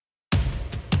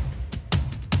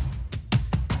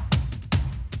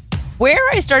where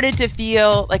I started to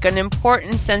feel like an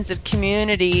important sense of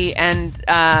community and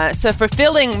so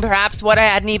fulfilling perhaps what I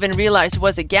hadn't even realized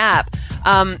was a gap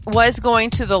was going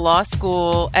to the law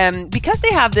school because they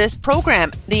have this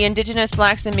program, the Indigenous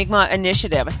Blacks and Mi'kmaq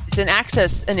Initiative. It's an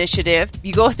access initiative.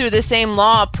 You go through the same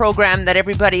law program that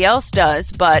everybody else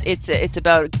does, but it's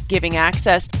about giving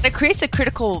access. It creates a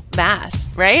critical mass,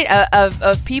 right,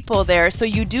 of people there. So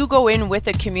you do go in with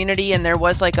a community, and there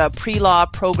was like a pre-law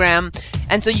program.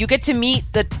 And so you get to meet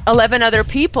the 11 other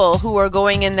people who are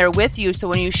going in there with you. So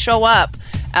when you show up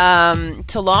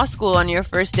to law school on your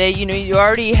first day, you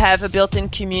already have a built-in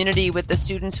community with the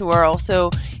students who are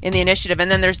also in the initiative.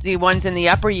 And then there's the ones in the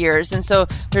upper years. And so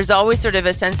there's always sort of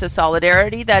a sense of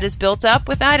solidarity that is built up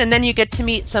with that. And then you get to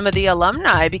meet some of the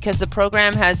alumni because the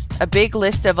program has a big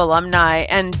list of alumni.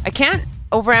 And I can't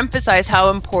overemphasize how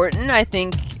important I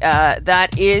think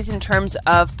that is in terms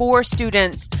of for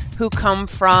students who come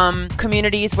from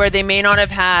communities where they may not have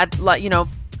had,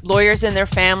 lawyers in their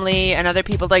family and other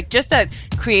people. Like, just that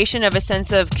creation of a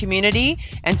sense of community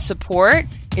and support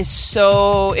is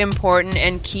so important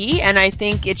and key. And I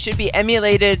think it should be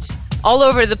emulated all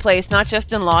over the place, not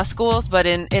just in law schools, but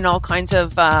in all kinds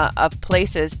of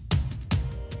places.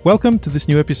 Welcome to this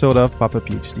new episode of Papa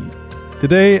PhD.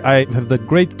 Today, I have the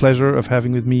great pleasure of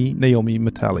having with me Naomi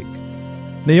Metallic.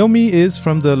 Naomi is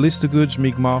from the Listuguj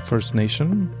Mi'kmaq First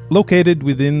Nation, located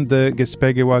within the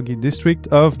Gespegewagi district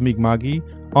of Mi'kmaqi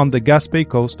on the Gaspé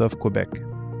coast of Quebec.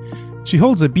 She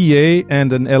holds a BA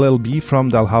and an LLB from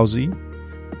Dalhousie,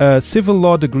 a civil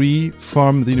law degree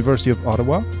from the University of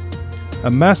Ottawa, a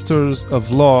Master's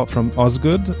of Law from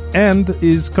Osgoode, and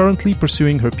is currently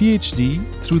pursuing her PhD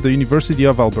through the University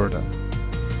of Alberta.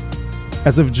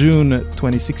 As of June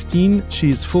 2016, she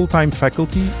is full-time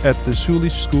faculty at the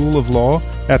Schulich School of Law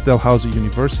at Dalhousie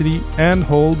University and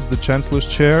holds the Chancellor's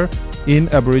Chair in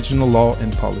Aboriginal Law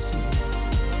and Policy.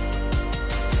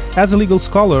 As a legal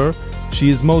scholar, she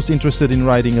is most interested in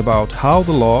writing about how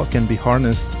the law can be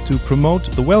harnessed to promote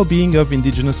the well-being of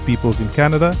Indigenous peoples in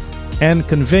Canada and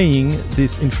conveying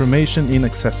this information in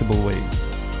accessible ways.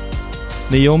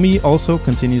 Naomi also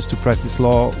continues to practice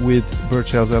law with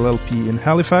Birchells LLP in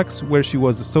Halifax, where she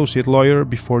was associate lawyer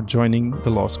before joining the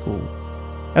law school.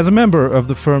 As a member of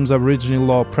the firm's Aboriginal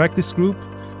Law Practice Group,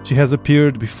 she has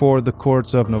appeared before the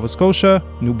courts of Nova Scotia,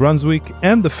 New Brunswick,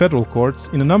 and the federal courts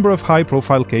in a number of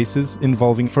high-profile cases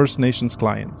involving First Nations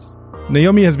clients.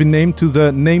 Naomi has been named to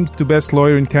the Named to Best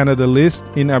Lawyer in Canada list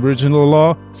in Aboriginal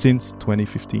law since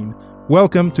 2015.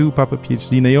 Welcome to Papa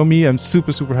PhD, Naomi. I'm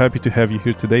super happy to have you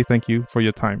here today. Thank you for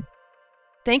your time.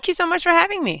 Thank you so much for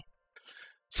having me.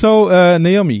 So,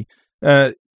 Naomi,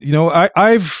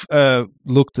 I've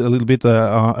looked a little bit,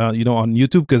 on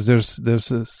YouTube because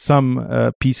there's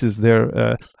some pieces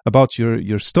there about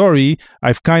your story.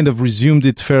 I've kind of resumed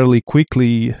it fairly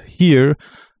quickly here,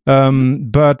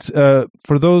 but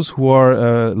for those who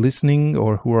are listening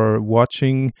or who are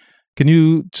watching, can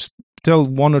you just tell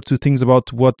one or two things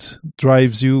about what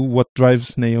drives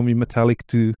Naomi Metallic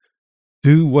to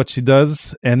do what she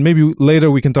does, and maybe later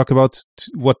we can talk about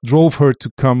what drove her to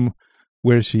come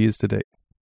where she is today.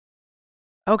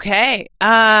 Okay.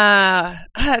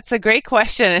 That's a great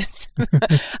question.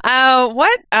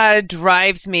 What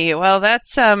drives me? Well,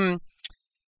 that's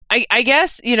I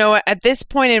guess, at this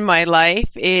point in my life,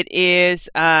 it is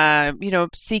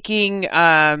seeking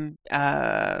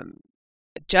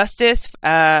justice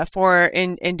for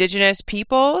Indigenous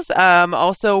peoples,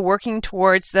 also working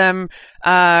towards them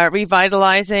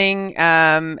revitalizing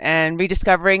and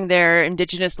rediscovering their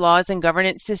Indigenous laws and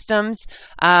governance systems.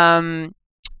 I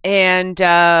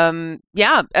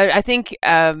think,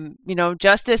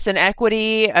 justice and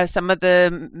equity, some of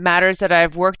the matters that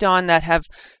I've worked on that have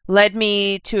led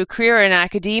me to a career in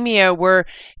academia were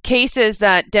cases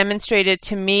that demonstrated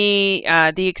to me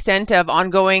the extent of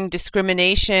ongoing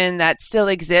discrimination that still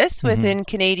exists within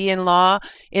Canadian law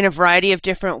in a variety of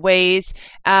different ways.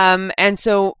 And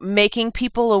so making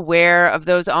people aware of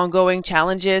those ongoing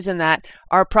challenges and that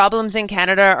our problems in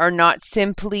Canada are not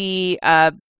simply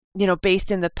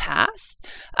based in the past,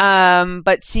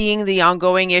 but seeing the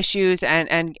ongoing issues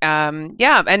and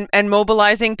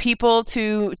mobilizing people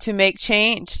to make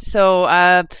change. So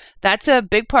that's a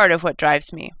big part of what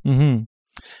drives me. Mm-hmm.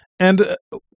 And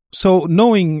so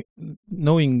knowing,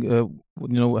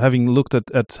 having looked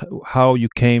at how you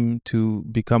came to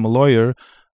become a lawyer,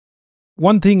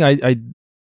 one thing I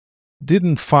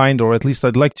didn't find, or at least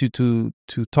I'd like you to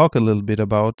talk a little bit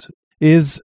about,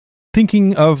 is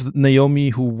thinking of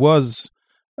Naomi, who was,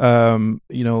 at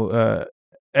the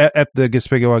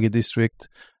Gespegewagi district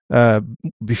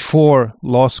before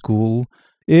law school,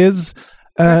 is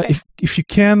if you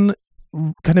can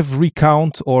kind of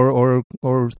recount or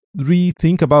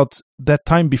rethink about that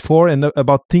time before and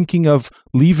about thinking of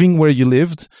leaving where you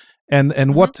lived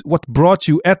and what brought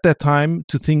you at that time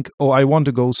to think, oh, I want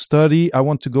to go study, I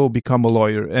want to go become a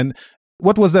lawyer? And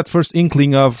what was that first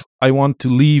inkling of, I want to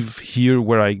leave here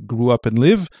where I grew up and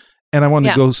live, and I want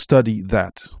to go study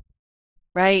that?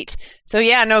 Right. So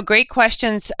great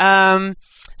questions.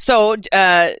 So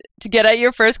to get at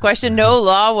your first question, no,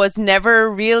 law was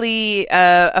never really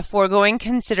a foregoing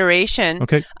consideration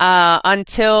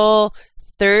until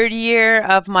third year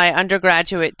of my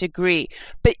undergraduate degree.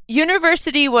 But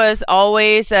university was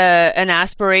always an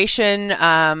aspiration.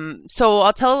 So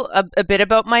I'll tell a bit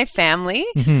about my family.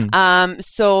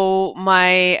 So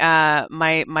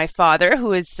my father,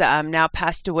 who is now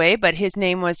passed away, but his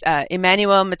name was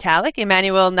Emmanuel Metallic,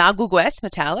 Emmanuel Nagugues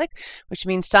Metallic, which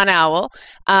means sun owl.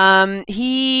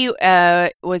 He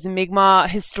was a Mi'kmaq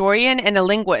historian and a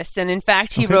linguist. And in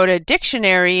fact, he wrote a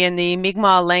dictionary in the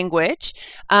Mi'kmaq language.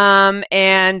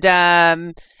 And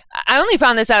I only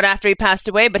found this out after he passed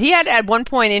away, but he had at one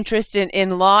point interest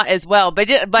in law as well. But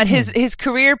his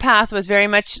career path was very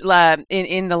much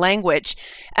in the language.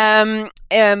 So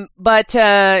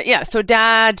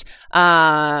Dad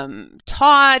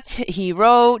taught, he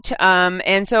wrote,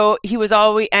 and so he was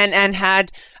always and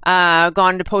had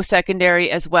gone to post-secondary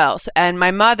as well. So, and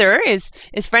my mother is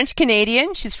French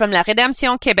Canadian. She's from La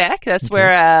Rédemption, Quebec. That's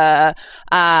where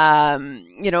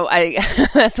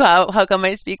that's how come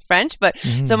I speak French. But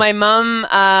so my mom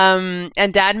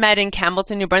and Dad met in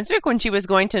Campbellton, New Brunswick, when she was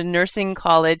going to nursing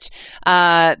college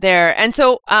there. And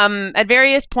so at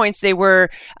various points they were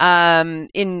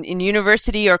in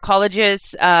university or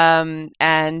colleges, and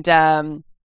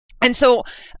so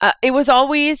it was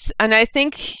always, and I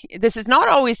think this is not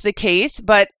always the case,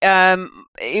 but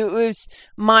it was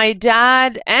my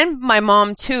dad and my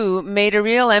mom too made a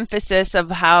real emphasis of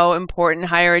how important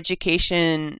higher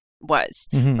education was,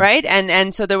 right?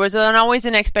 And so there was always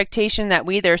an expectation that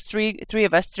there's three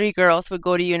of us, three girls, would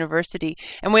go to university,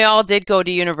 and we all did go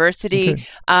to university.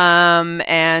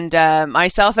 And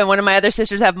myself and one of my other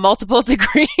sisters have multiple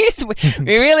degrees.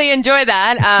 We really enjoy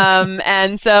that.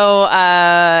 And so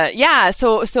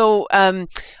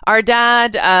our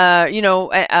dad,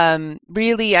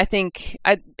 really, I think,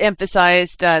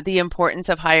 emphasized the importance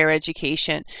of higher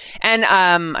education, and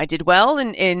I did well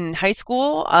in high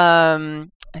school.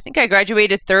 I think I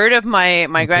graduated third of my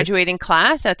graduating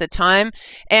class at the time.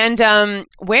 And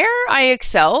where I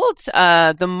excelled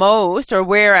the most, or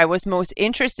where I was most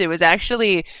interested, was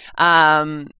actually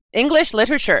English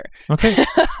literature, of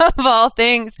all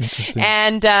things.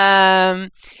 And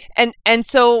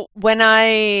so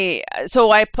so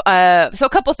a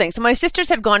couple things. So my sisters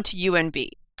had gone to UNB.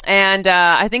 And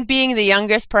I think being the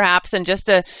youngest, perhaps, and just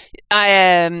I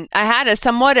had a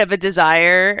somewhat of a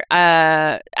desire,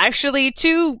 actually,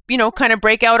 to kind of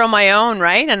break out on my own,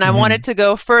 right? And I wanted to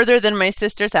go further than my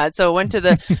sisters had, so I went to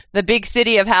the big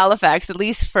city of Halifax, at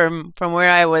least from where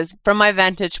I was, from my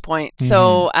vantage point.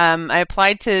 So I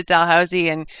applied to Dalhousie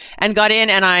and got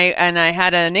in, and I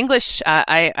had an English.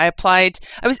 I applied.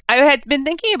 I had been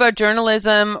thinking about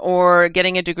journalism or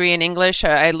getting a degree in English.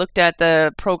 I looked at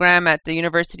the program at the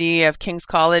University of King's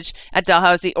College at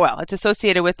Dalhousie. Well, it's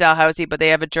associated with Dalhousie, but they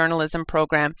have a journalism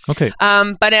program. But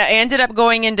I ended up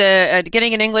going into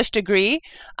getting an English degree,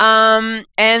 and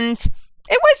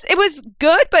it was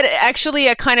good, but actually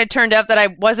it kind of turned out that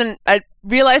I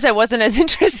realized I wasn't as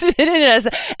interested in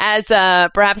it as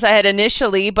perhaps I had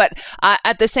initially, but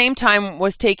at the same time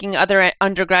was taking other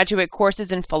undergraduate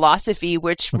courses in philosophy,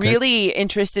 which really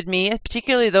interested me,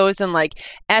 particularly those in like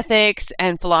ethics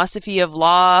and philosophy of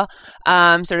law,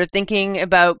 sort of thinking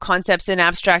about concepts in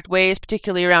abstract ways,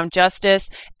 particularly around justice,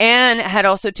 and had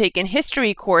also taken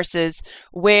history courses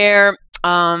where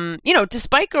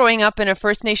despite growing up in a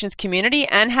First Nations community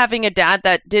and having a dad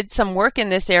that did some work in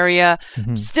this area,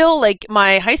 still, like,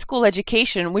 my high school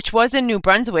education, which was in New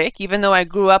Brunswick, even though I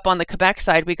grew up on the Quebec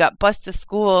side, we got bused to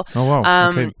school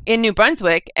in New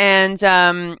Brunswick.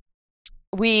 And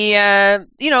we,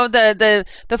 the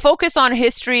focus on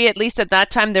history, at least at that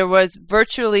time, there was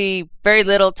virtually very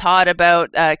little taught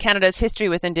about Canada's history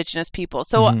with Indigenous people.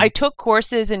 So I took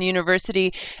courses in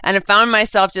university, and I found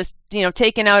myself just,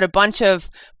 taking out a bunch of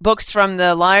books from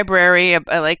the library.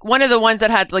 Like, one of the ones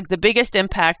that had like the biggest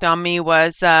impact on me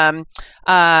was I'm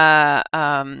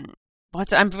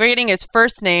forgetting his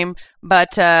first name,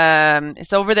 but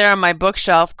it's over there on my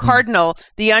bookshelf. Cardinal,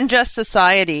 The Unjust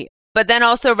Society. But then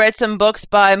also read some books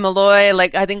by Malloy,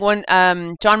 like I think one,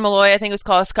 John Malloy, I think it was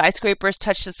called Skyscrapers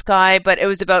Touch the Sky, but it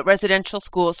was about residential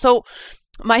schools. So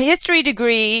my history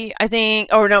degree,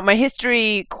 my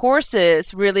history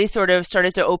courses really sort of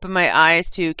started to open my eyes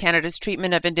to Canada's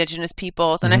treatment of Indigenous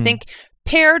peoples. And I think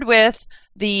paired with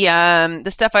the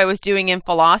stuff I was doing in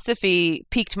philosophy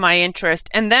piqued my interest.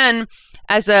 And then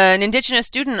as an Indigenous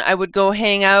student, I would go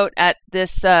hang out at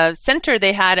this center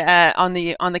they had on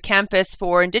the campus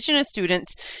for Indigenous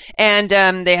students, and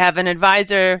they have an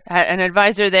advisor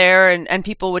there, and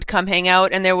people would come hang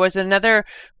out. And there was another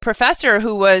professor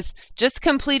who was just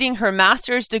completing her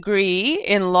master's degree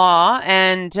in law,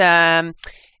 and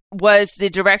was the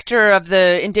director of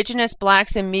the Indigenous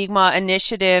Blacks in Mi'kmaq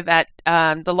initiative at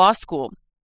the law school,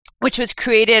 which was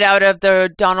created out of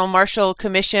the Donald Marshall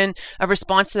Commission, a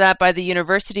response to that by the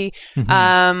university,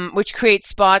 which creates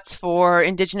spots for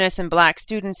Indigenous and Black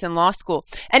students in law school.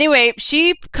 Anyway,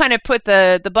 she kind of put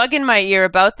the bug in my ear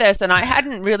about this, and I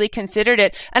hadn't really considered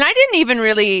it. And I didn't even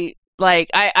really,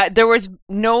 there was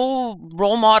no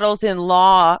role models in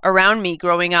law around me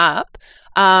growing up.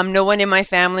 No one in my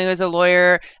family was a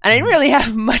lawyer, and I didn't really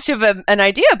have much of an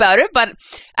idea about it, but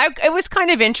it was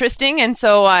kind of interesting. And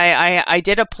so I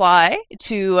did apply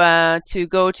to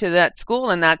go to that school,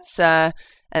 and that's, and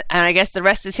I guess the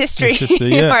rest is history.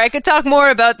 Yeah. Or I could talk more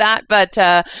about that, but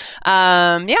yeah.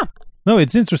 No,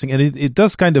 it's interesting. And it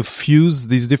does kind of fuse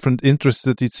these different interests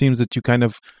that it seems that you kind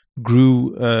of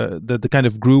grew, that kind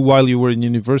of grew while you were in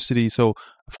university. So,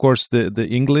 of course, the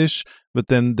English, but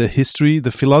then the history,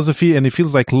 the philosophy, and it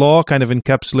feels like law kind of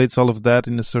encapsulates all of that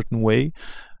in a certain way.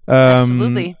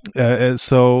 Absolutely.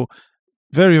 So,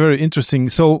 very, very interesting.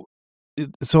 So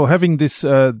having this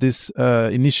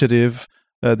initiative,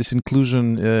 this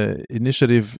inclusion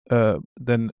initiative,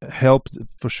 then helped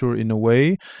for sure in a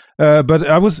way. But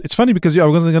it's funny because I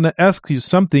was going to ask you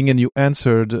something and you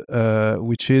answered,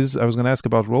 which is I was going to ask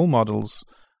about role models.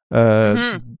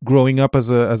 Growing up as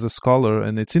a scholar,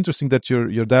 and it's interesting that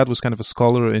your dad was kind of a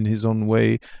scholar in his own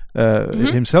way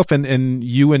himself, and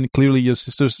you and clearly your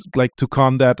sisters like took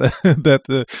on that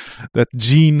that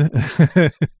gene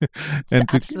and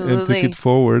took it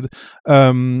forward.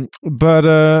 But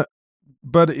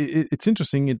it's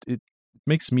interesting. It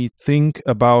makes me think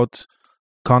about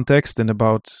context and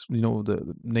about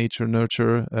the nature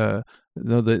nurture.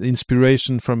 The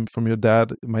inspiration from your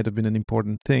dad might have been an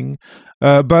important thing.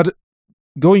 But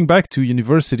going back to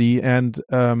university, and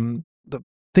the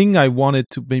thing I wanted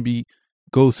to maybe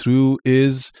go through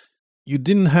is you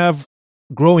didn't have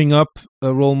growing up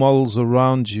role models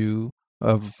around you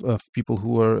of people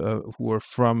who were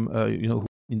from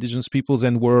Indigenous peoples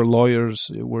and were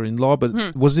lawyers, were in law.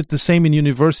 But was it the same in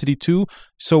university too?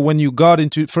 So when you got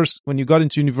into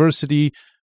university,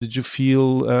 did you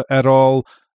feel at all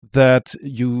that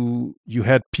you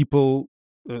had people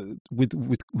with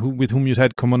whom you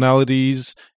had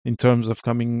commonalities in terms of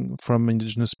coming from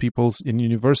Indigenous peoples in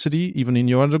university, even in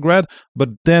your undergrad? But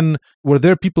then were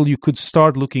there people you could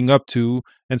start looking up to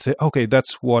and say, okay,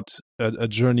 that's what a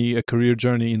career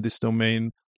journey in this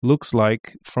domain looks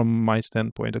like from my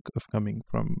standpoint of coming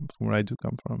from where I do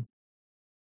come from?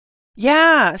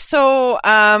 Yeah. So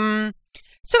I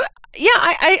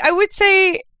would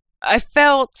say I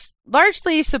felt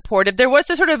largely supportive. There was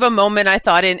a sort of a moment I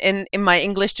thought in my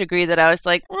English degree that I was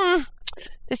like,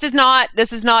 this is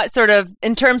not sort of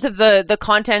in terms of the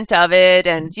content of it,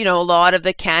 and a lot of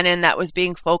the canon that was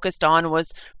being focused on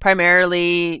was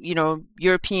primarily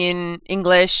European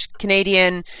English,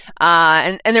 Canadian,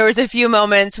 and there was a few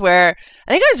moments where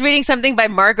I think I was reading something by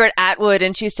Margaret Atwood,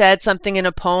 and she said something in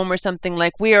a poem or something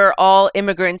like, "We are all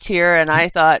immigrants here," and I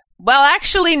thought, well,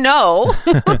 actually, no.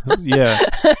 Yeah.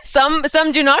 Some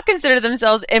do not consider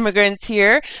themselves immigrants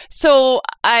here. So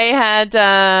I had,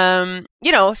 I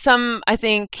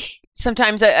think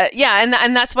sometimes,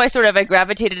 and that's why sort of I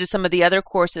gravitated to some of the other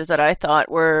courses that I thought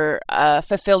were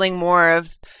fulfilling more of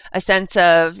a sense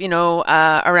of,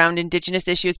 around Indigenous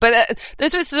issues. But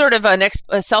this was sort of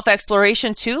a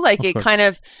self-exploration too. Like it kind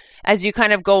of, as you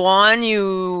kind of go on,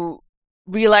 you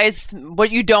realize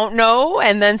what you don't know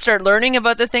and then start learning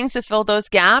about the things to fill those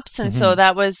gaps. And so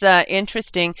that was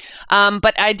interesting.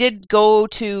 But I did go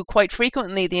to quite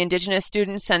frequently the Indigenous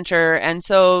Student Center. And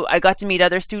so I got to meet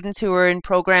other students who were in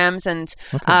programs. And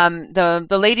the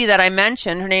lady that I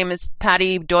mentioned, her name is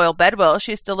Patty Doyle Bedwell.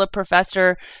 She's still a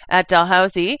professor at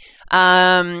Dalhousie.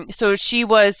 So she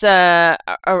was a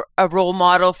role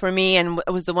model for me and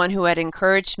was the one who had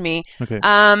encouraged me. Okay.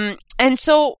 And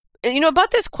so about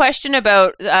this question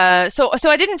about so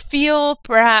I didn't feel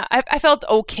I felt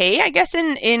okay, I guess,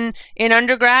 in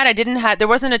undergrad. There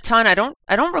wasn't a ton. I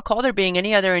don't recall there being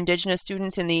any other Indigenous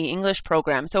students in the English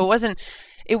program. So it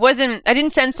wasn't I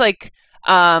didn't sense like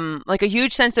like a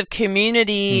huge sense of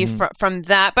community from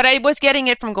that. But I was getting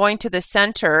it from going to the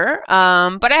center.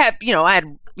 But I had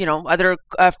other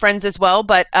friends as well,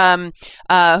 but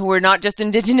who were not just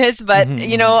Indigenous, but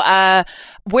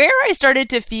where I started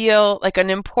to feel like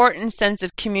an important sense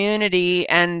of community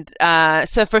and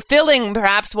so fulfilling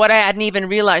perhaps what I hadn't even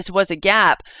realized was a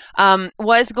gap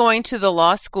was going to the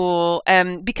law school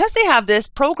because they have this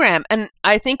program, and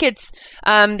I think it's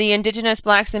the Indigenous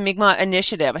Blacks and Mi'kmaq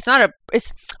Initiative.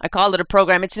 I call it a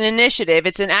program. It's an initiative.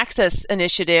 It's an access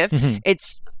initiative.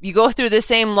 You go through the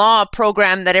same law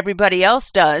program that everybody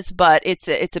else does, but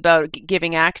it's about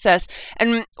giving access.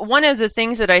 And one of the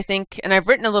things that I think, and I've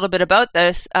written a little bit about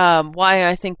this, why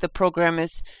I think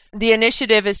the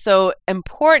initiative is so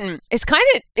important, is kind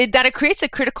of that it creates a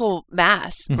critical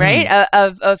mass, right,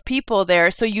 of people there.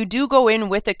 So you do go in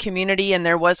with a community, and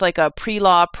there was like a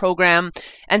pre-law program,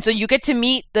 and so you get to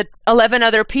meet the 11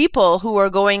 other people who are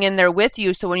going in there with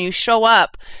you. So when you show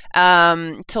up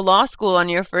to law school on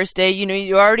your first day,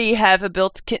 you already have a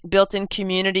built-in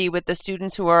community with the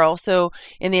students who are also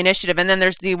in the initiative, and then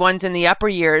there's the ones in the upper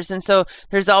years, and so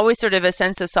there's always sort of a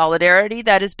sense of solidarity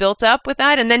that is built up with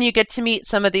that. And then you get to meet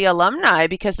some of the alumni,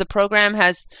 because the program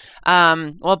has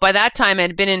by that time it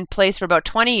had been in place for about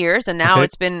 20 years, and now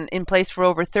it's been in place for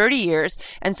over 30 years,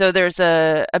 and so there's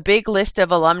a big list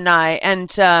of alumni,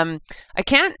 and I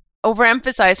can't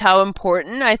overemphasize how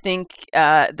important I think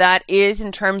that is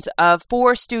in terms of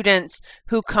for students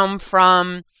who come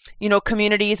from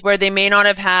communities where they may not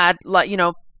have had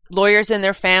lawyers in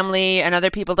their family and other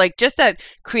people. Like, just that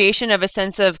creation of a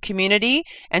sense of community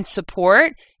and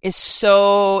support is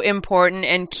so important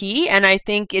and key, and I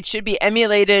think it should be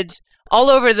emulated all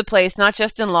over the place, not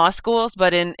just in law schools,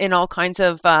 but in all kinds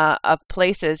of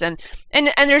places. And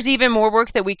there's even more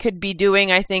work that we could be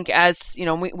doing, I think, as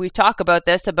we talk about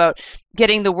this, about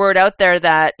getting the word out there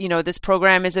that this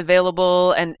program is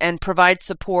available and provides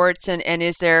supports and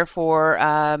is there for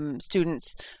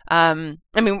students.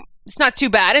 It's not too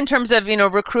bad in terms of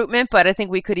recruitment, but I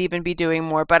think we could even be doing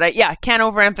more. But I can't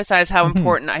overemphasize how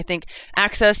important I think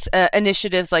access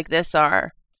initiatives like this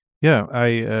are. Yeah,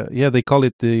 they call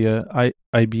it the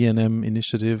IBNM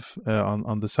initiative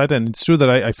on the site, and it's true that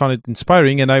I found it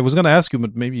inspiring. And I was going to ask you,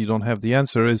 but maybe you don't have the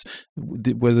answer, is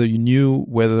whether you knew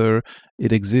whether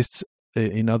it exists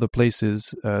in other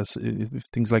places, if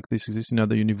things like this exist in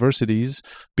other universities,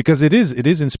 because it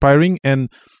is inspiring. And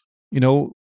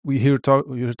we hear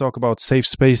talk about safe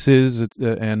spaces,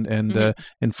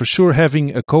 and for sure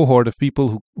having a cohort of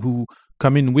people who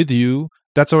come in with you,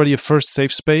 that's already a first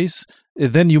safe space.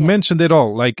 Then you mentioned it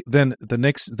all. Like, then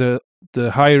the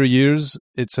higher years,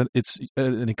 it's an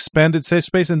expanded safe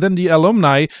space, and then the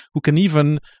alumni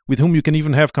with whom you can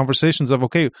even have conversations of,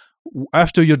 okay,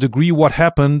 after your degree, what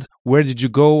happened? Where did you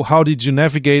go? How did you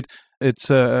navigate? It's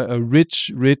a rich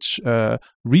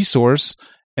resource,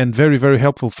 and very, very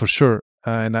helpful for sure.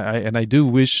 And I do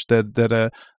wish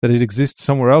that it exists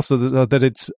somewhere else, so that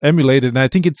it's emulated. And I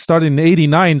think it started in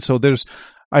 '89, so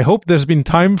I hope there's been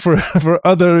time for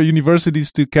other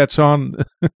universities to catch on.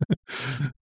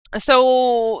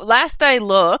 So last I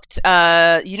looked,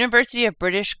 University of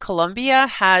British Columbia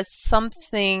has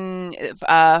something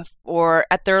or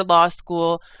at their law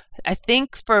school, I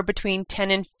think, for between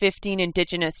 10 and 15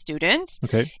 Indigenous students.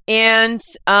 Okay. And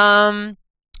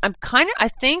I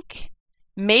think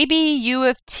maybe U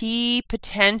of T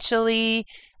potentially.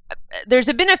 There's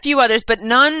been a few others, but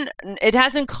none. It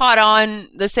hasn't caught on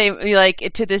the same,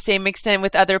 to the same extent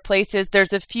with other places.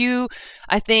 There's a few,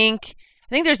 I think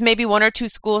there's maybe one or two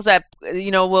schools that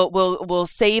will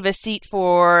save a seat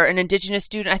for an Indigenous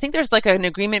student. I think there's like an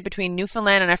agreement between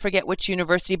Newfoundland and I forget which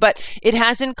university, but it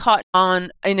hasn't caught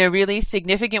on in a really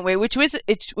significant way, which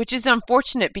is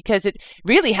unfortunate, because it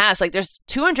really has. Like, there's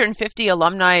 250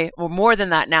 alumni or more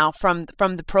than that now from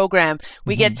the program.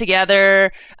 We get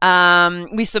together,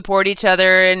 we support each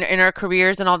other in our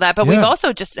careers and all that, but we've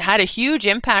also just had a huge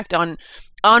impact on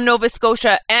Nova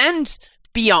Scotia and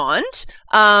beyond.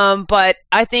 But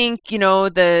I think,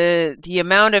 the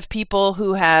amount of people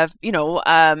who have,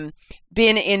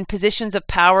 been in positions of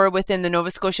power within the Nova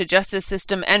Scotia justice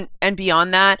system and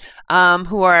beyond that,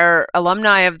 who are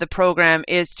alumni of the program,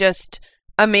 is just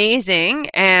amazing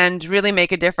and really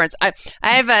make a difference. I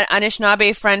have an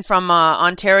Anishinaabe friend from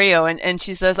Ontario, and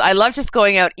she says, I love just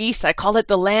going out east. I call it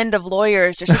the land of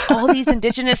lawyers. There's just all these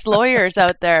Indigenous lawyers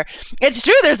out there. It's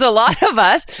true, there's a lot of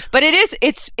us, but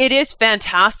it is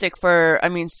fantastic for,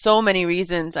 so many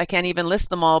reasons. I can't even list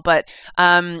them all, but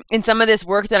in some of this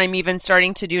work that I'm even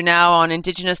starting to do now on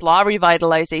Indigenous law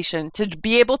revitalization, to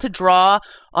be able to draw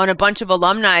on a bunch of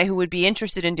alumni who would be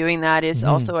interested in doing that is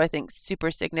also, I think, super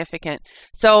significant.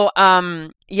 So,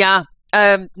 not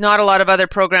a lot of other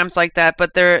programs like that,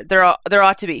 but there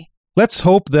ought to be. Let's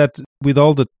hope that with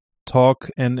all the talk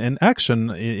and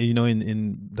action,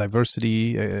 in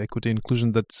diversity, equity,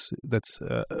 inclusion,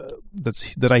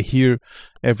 that I hear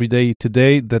every day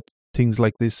today, that things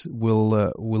like this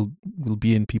will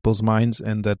be in people's minds,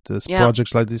 and that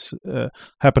projects like this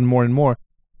happen more and more.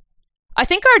 I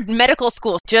think our medical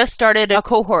school just started a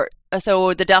cohort.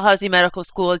 So the Dalhousie Medical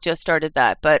School has just started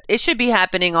that, but it should be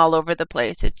happening all over the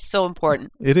place. It's so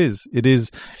important. It is.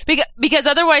 Because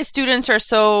otherwise students are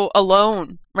so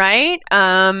alone, right?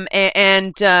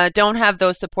 And don't have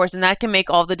those supports. And that can make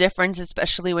all the difference,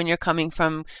 especially when you're coming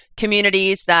from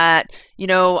communities that,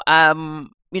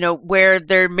 where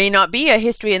there may not be a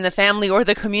history in the family or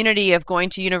the community of going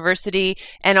to university.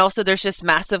 And also there's just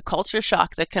massive culture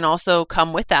shock that can also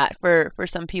come with that for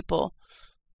some people.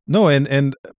 No,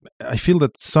 and I feel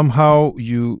that somehow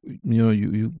you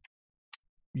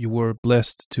were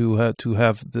blessed to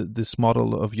have this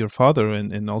model of your father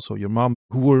and also your mom,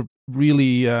 who were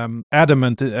really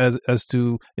adamant as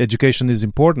to education is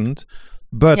important.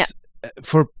 But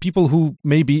for people who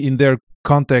maybe in their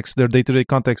context, their day-to-day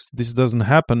context, this doesn't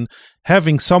happen,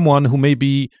 having someone who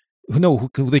maybe who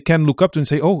they can look up to and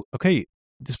say, oh, okay,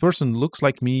 this person looks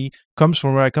like me, comes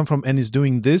from where I come from, and is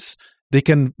doing this. They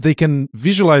can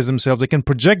visualize themselves. They can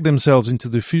project themselves into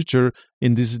the future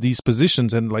in these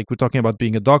positions. And like we're talking about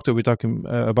being a doctor, we're talking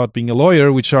about being a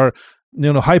lawyer, which are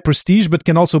high prestige, but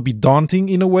can also be daunting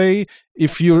in a way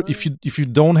if you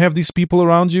don't have these people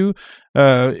around you.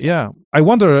 I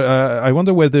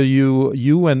wonder whether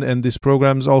you and these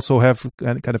programs also have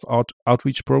kind of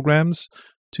outreach programs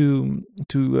to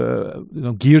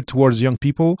geared towards young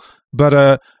people.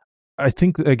 But I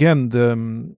think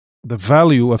again the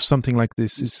value of something like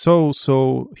this is so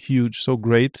huge, so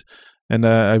great, and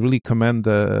I really commend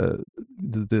the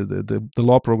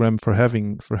law program for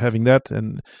having that,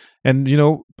 and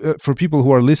for people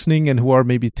who are listening and who are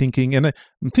maybe thinking, and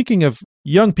I'm thinking of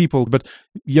young people, but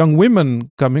young women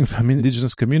coming from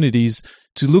indigenous communities,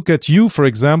 to look at you, for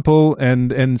example,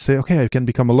 and say, okay, I can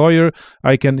become a lawyer.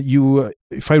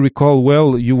 If I recall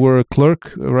well, you were a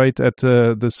clerk, right, at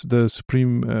the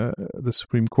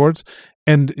Supreme Court.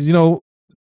 And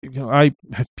I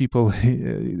have people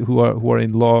who are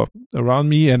in law around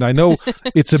me, and I know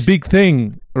it's a big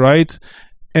thing, right?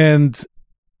 And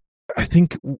I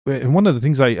think one of the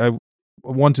things I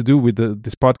want to do with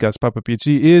this podcast, Papa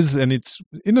PhD, is, and it's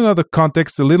in another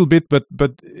context a little bit, but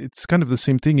it's kind of the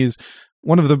same thing, is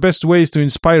one of the best ways to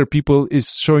inspire people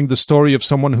is showing the story of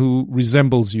someone who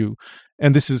resembles you.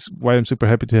 And this is why I'm super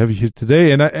happy to have you here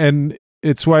today, and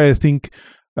it's why I think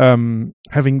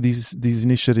having these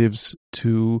initiatives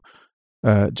to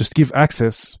just give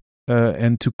access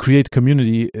and to create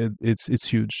community, it's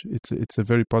huge. It's a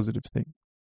very positive thing.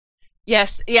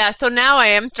 Yes. Yeah. So now I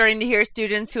am starting to hear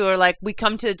students who are like, we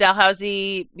come to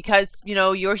Dalhousie because,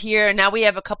 you're here. And now we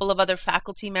have a couple of other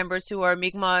faculty members who are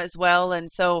Mi'kmaq as well.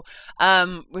 And so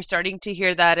we're starting to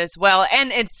hear that as well.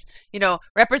 And it's,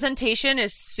 representation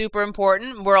is super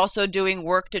important. We're also doing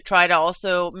work to try to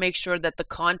also make sure that the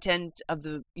content of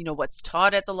the, what's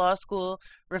taught at the law school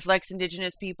reflects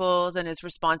Indigenous peoples and is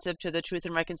responsive to the Truth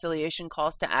and Reconciliation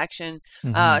calls to action,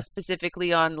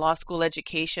 specifically on law school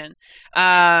education.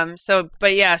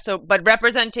 But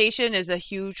representation is a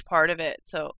huge part of it.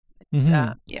 So,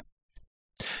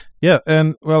 Yeah,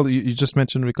 and well, you just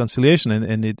mentioned reconciliation,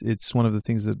 and it's one of the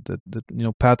things that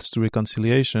paths to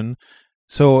reconciliation.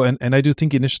 So, and I do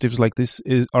think initiatives like this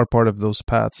are part of those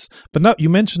paths. But now you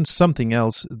mentioned something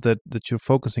else that you're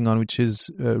focusing on, which is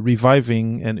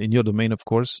reviving, and in your domain, of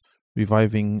course,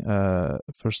 reviving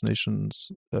First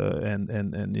Nations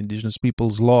and Indigenous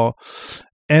peoples' law.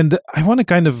 And I want to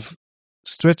kind of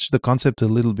stretch the concept a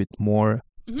little bit more.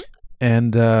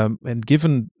 And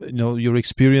given your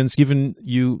experience, given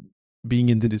you being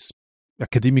in this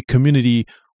academic community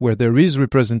where there is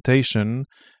representation,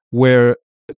 where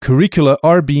curricula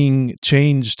are being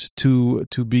changed to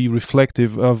be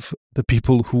reflective of the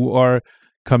people who are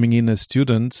coming in as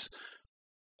students,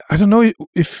 I don't know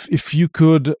if you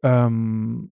could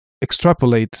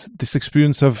extrapolate this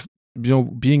experience of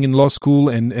being in law school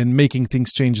and making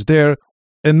things change there.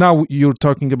 And now you're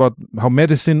talking about how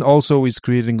medicine also is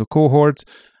creating a cohort.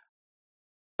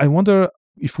 I wonder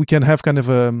if we can have kind of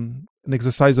an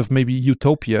exercise of maybe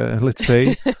utopia, let's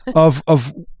say, of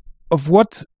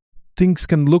what things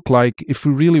can look like if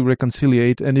we really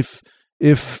reconciliate, and if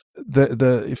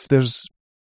there's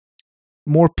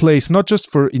more place, not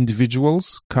just for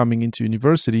individuals coming into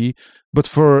university, but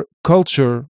for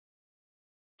culture,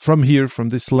 from here, from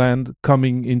this land,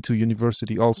 coming into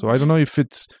university also. I don't know if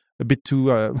it's a bit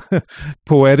too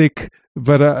poetic,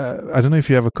 but I don't know if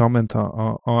you have a comment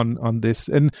on this,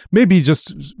 and maybe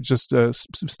just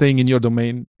staying in your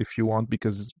domain if you want,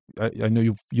 because I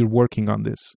know you're working on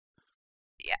this.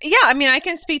 Yeah, I mean, I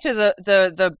can speak to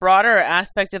the broader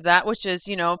aspect of that, which is,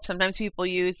 sometimes people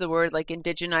use the word like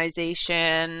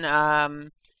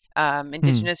indigenization,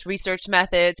 indigenous research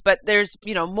methods, but there's,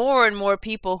 more and more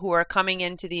people who are coming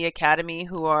into the academy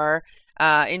who are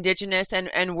indigenous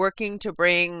and working to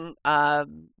bring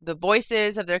the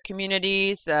voices of their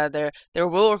communities, their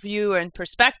worldview and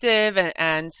perspective,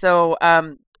 and so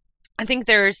I think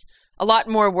there's a lot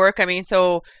more work. I mean,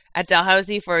 so at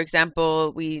Dalhousie, for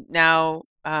example, we now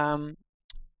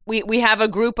we have a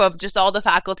group of just all the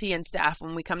faculty and staff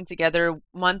when we come together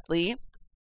monthly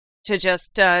to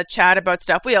just chat about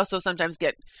stuff. We also sometimes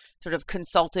get sort of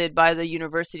consulted by the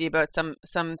university about some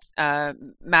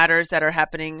matters that are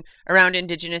happening around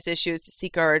Indigenous issues to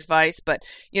seek our advice. But,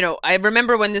 I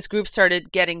remember when this group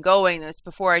started getting going, that's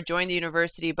before I joined the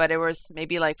university, but it was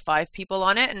maybe like 5 people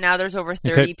on it. And now there's over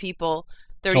 30 people.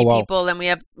 30 people, and we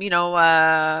have,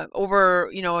 over,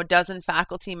 a dozen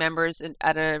faculty members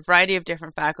at a variety of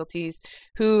different faculties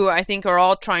who I think are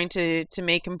all trying to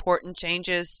make important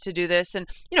changes to do this. And,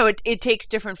 it takes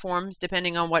different forms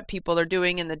depending on what people are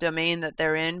doing in the domain that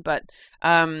they're in. But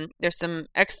there's some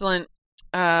excellent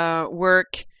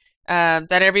work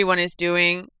that everyone is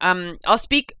doing. I'll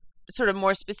speak sort of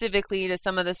more specifically to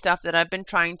some of the stuff that I've been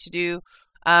trying to do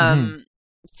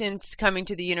since coming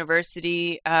to the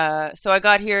university. So I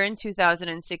got here in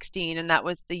 2016, and that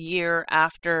was the year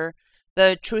after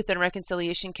the Truth and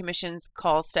Reconciliation Commission's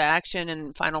calls to action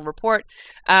and final report.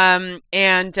 The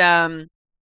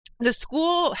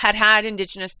school had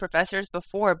Indigenous professors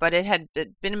before, but it had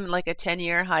been like a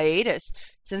 10-year hiatus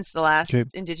since the last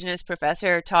Indigenous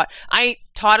professor taught. I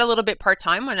taught a little bit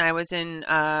part-time when I was in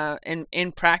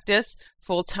practice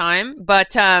full-time,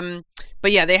 but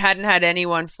yeah, they hadn't had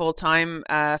anyone full-time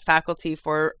faculty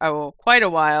for quite a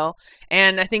while.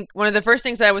 And I think one of the first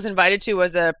things that I was invited to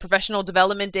was a professional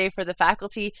development day for the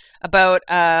faculty about,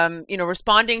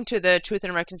 responding to the Truth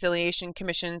and Reconciliation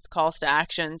Commission's calls to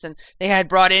actions. And they had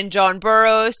brought in John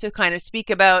Burroughs to kind of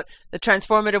speak about the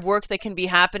transformative work that can be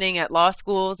happening at law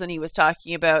schools. And he was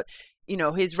talking about,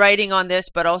 his writing on this,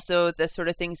 but also the sort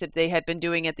of things that they had been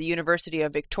doing at the University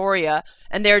of Victoria.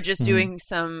 And they're just doing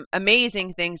some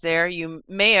amazing things there. You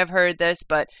may have heard this,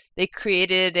 but they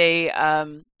created a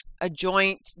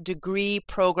joint degree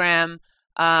program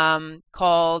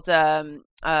called,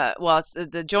 it's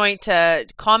the joint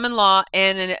common law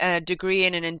and a degree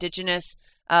in an Indigenous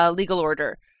legal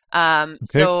order.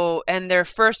 So, and their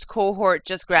first cohort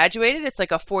just graduated. It's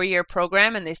like a 4-year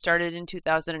program, and they started in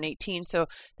 2018. So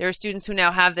there are students who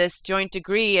now have this joint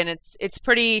degree, and it's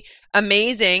pretty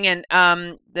amazing. And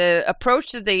the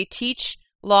approach that they teach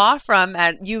law from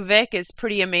at UVic is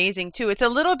pretty amazing too. It's a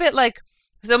little bit like,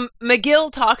 so McGill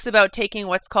talks about taking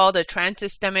what's called a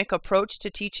transsystemic approach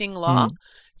to teaching law.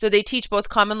 So they teach both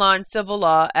common law and civil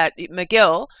law at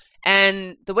McGill.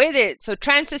 And the way so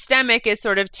transsystemic is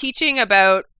sort of teaching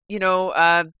about,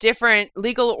 different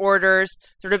legal orders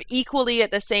sort of equally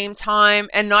at the same time,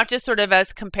 and not just sort of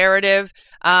as comparative,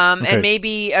 and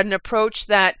maybe an approach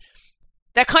that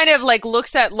kind of like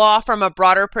looks at law from a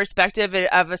broader perspective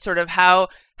of a sort of how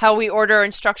we order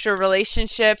and structure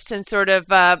relationships, and sort of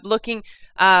looking.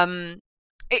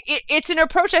 It's an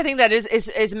approach, I think, that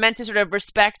is meant to sort of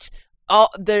respect all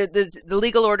the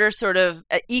legal order sort of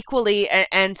equally,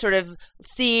 and sort of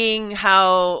seeing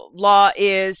how law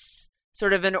is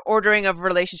sort of an ordering of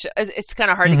relationship. It's kind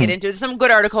of hard to get into. There's some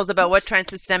good articles about what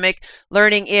transsystemic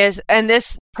learning is, and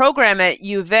this program at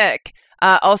UVic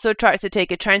also tries to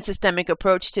take a transsystemic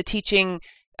approach to teaching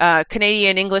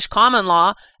Canadian English common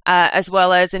law, as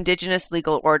well as Indigenous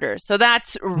legal orders. So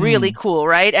that's really cool,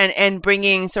 right? And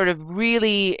bringing sort of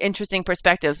really interesting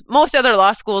perspectives. Most other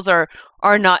law schools are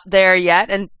not there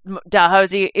yet, and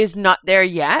Dalhousie is not there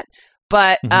yet.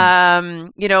 But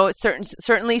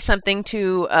certainly something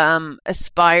to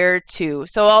aspire to.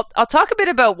 So I'll talk a bit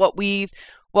about what we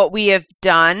have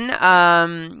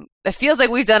done. It feels like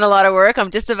we've done a lot of work.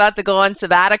 I'm just about to go on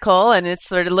sabbatical, and it's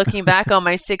sort of looking back on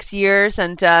my 6 years.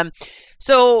 And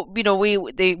so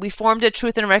we formed a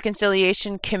Truth and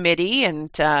Reconciliation Committee, and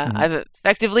I've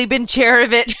effectively been chair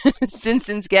of it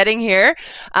since getting here.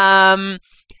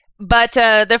 But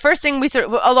the first thing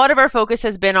a lot of our focus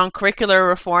has been on curricular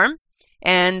reform.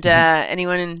 And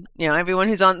everyone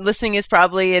who's listening is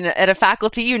probably at a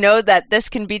faculty. That this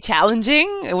can be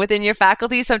challenging within your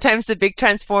faculty. Sometimes the big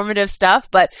transformative stuff,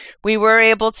 but we were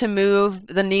able to move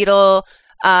the needle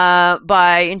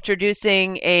by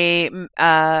introducing a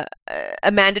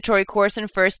mandatory course in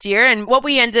first year. And what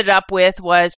we ended up with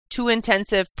was 2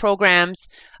 intensive programs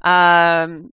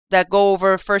that go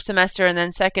over first semester and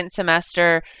then second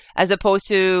semester, as opposed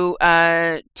to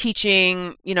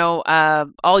teaching,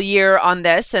 all year on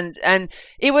this. And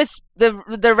it was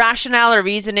the rationale or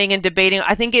reasoning and debating.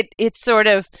 I think it's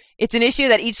an issue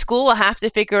that each school will have to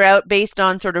figure out based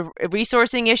on sort of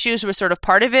resourcing issues was sort of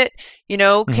part of it.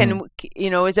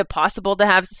 Is it possible to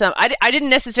have some, I didn't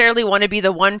necessarily want to be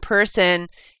the one person,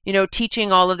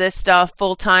 teaching all of this stuff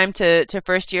full time to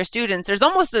first year students. There's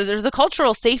a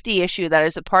cultural safety issue that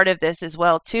is a part of this as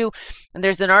well too. And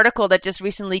there's an article that just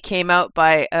recently came out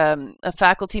by a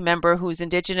faculty member who's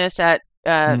Indigenous at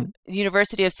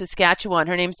University of Saskatchewan.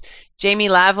 Her name's Jamie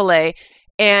Lavallee,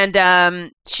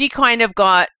 and she kind of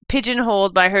got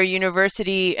pigeonholed by her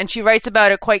university, and she writes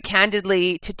about it quite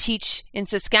candidly, to teach in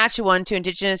Saskatchewan to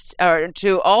Indigenous or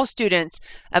to all students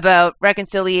about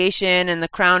reconciliation and the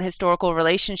Crown historical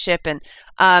relationship. And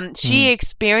she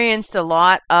experienced a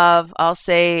lot of, I'll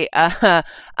say, pushback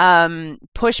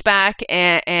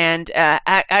and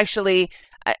actually,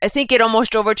 I think it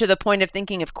almost drove her to the point of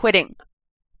thinking of quitting.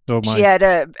 Oh my. She had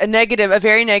a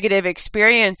very negative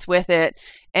experience with it,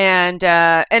 and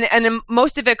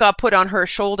most of it got put on her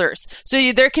shoulders.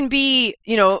 So there can be,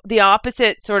 the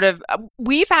opposite sort of.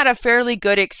 We've had a fairly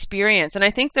good experience, and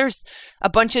I think there's a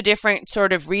bunch of different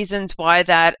sort of reasons why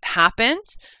that happened.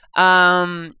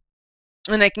 And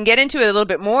I can get into it a little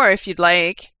bit more if you'd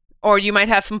like, or you might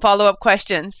have some follow-up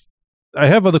questions. I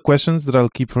have other questions that I'll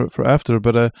keep for after,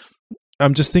 but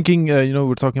I'm just thinking,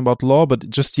 we're talking about law, but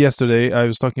just yesterday I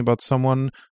was talking about someone,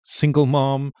 single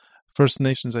mom, First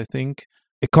Nations, I think,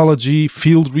 ecology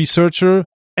field researcher,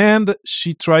 and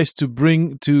she tries to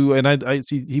bring to, and I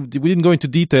see, we didn't go into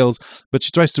details, but she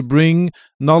tries to bring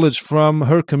knowledge from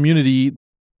her community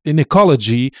in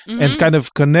ecology and kind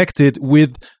of connect it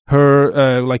with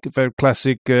her, like a very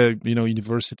classic,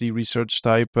 university research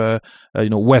type,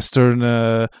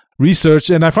 Western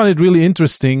research. And I found it really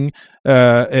interesting.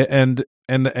 And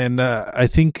I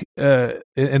think,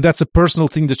 and that's a personal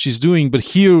thing that she's doing. But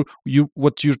here,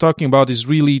 what you're talking about is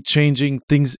really changing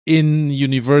things in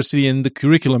university and the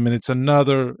curriculum, and it's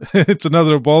another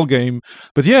ball game.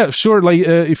 But yeah, sure. Like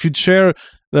if you'd share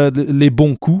les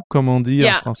bons coups, comme on dit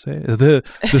en français, the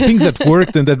things that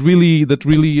worked and that really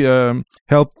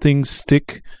helped things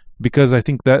stick. Because I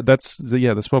think that's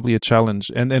probably a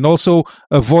challenge, and also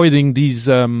avoiding these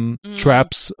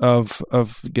traps of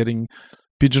getting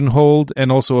pigeonholed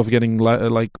and also of getting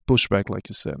like pushback, like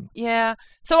you said. Yeah.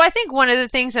 So I think one of the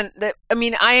things,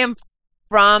 I am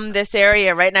from this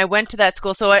area, right? And I went to that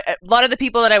school. So a lot of the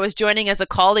people that I was joining as a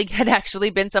colleague had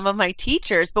actually been some of my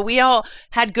teachers, but we all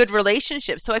had good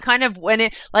relationships. So I kind of went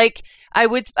in, like, I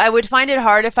would find it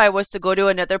hard if I was to go to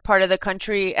another part of the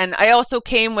country. And I also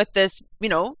came with this,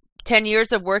 10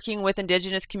 years of working with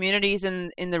Indigenous communities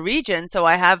in the region. So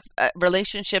I have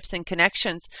relationships and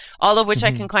connections, all of which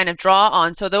I can kind of draw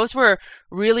on. So those were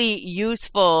really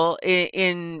useful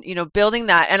in building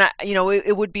that. And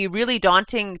it would be really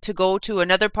daunting to go to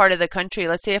another part of the country.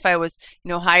 Let's say if I was,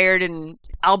 hired in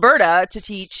Alberta to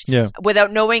teach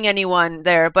without knowing anyone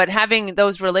there, but having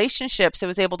those relationships, I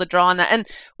was able to draw on that. And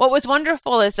what was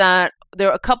wonderful is that there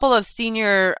were a couple of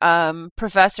senior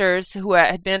professors who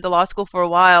had been at the law school for a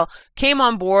while, came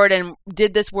on board and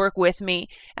did this work with me.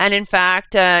 And in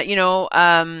fact, did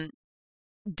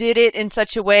it in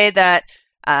such a way that,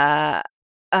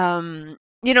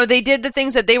 they did the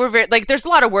things that they were very, like, there's a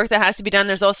lot of work that has to be done.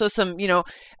 There's also some,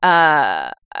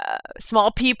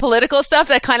 small p political stuff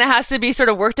that kind of has to be sort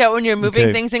of worked out when you're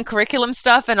moving things in curriculum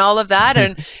stuff and all of that.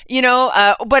 And,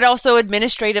 but also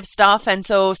administrative stuff. And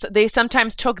so they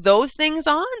sometimes took those things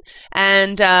on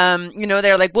and,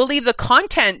 they're like, we'll leave the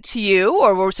content to you,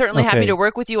 or we're certainly happy to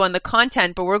work with you on the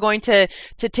content, but we're going to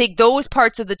take those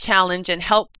parts of the challenge and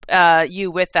help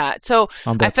you with that. So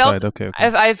on that side,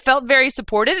 I've felt very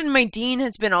supported, and my dean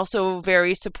has been also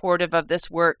very supportive of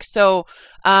this work. So,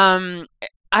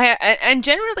 I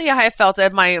generally have felt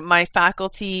that my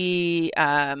faculty,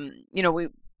 we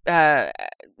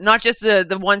not just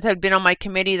the ones that had been on my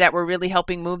committee that were really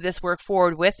helping move this work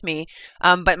forward with me,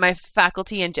 but my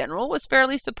faculty in general was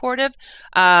fairly supportive.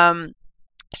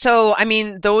 So, I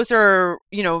mean, those are,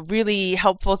 really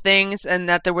helpful things, and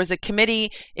that there was a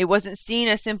committee. It wasn't seen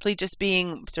as simply just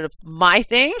being sort of my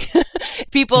thing.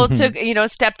 People took,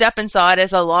 stepped up and saw it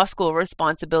as a law school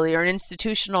responsibility or an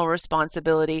institutional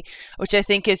responsibility, which I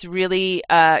think is really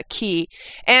key.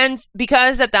 And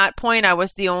because at that point I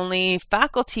was the only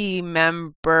faculty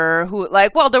member who,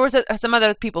 there was some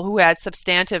other people who had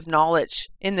substantive knowledge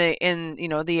in the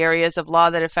areas of law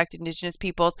that affected Indigenous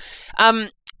peoples.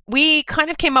 We kind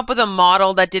of came up with a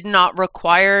model that did not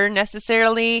require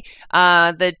necessarily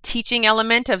the teaching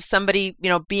element of somebody,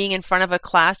 being in front of a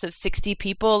class of 60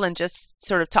 people and just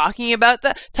sort of talking about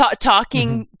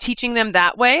teaching them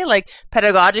that way. Like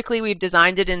pedagogically, we've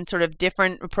designed it in sort of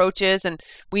different approaches, and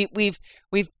we've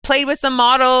played with some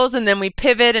models, and then we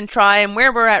pivot and try. And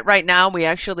where we're at right now, we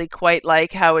actually quite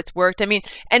like how it's worked. I mean,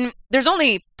 and there's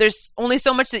only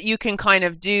so much that you can kind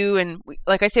of do. And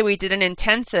like I say, we did an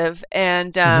intensive,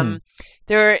 and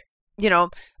there,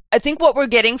 I think what we're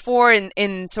getting for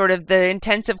in sort of the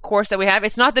intensive course that we have,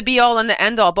 it's not the be all and the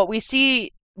end all, but we see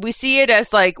it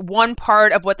as like one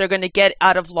part of what they're going to get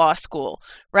out of law school,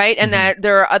 right? And that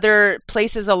there are other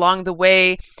places along the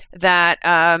way that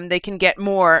they can get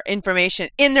more information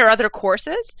in their other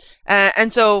courses.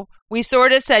 And so we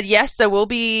sort of said, yes, there will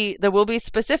be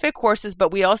specific courses,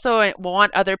 but we also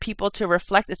want other people to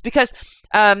reflect this, because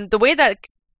the way that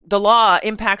the law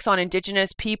impacts on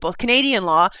Indigenous people, Canadian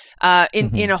law,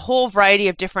 in a whole variety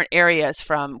of different areas,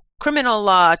 from criminal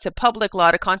law to public law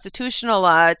to constitutional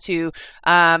law to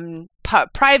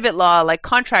private law, like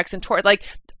contracts and tort, like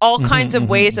all kinds of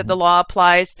ways that the law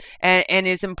applies and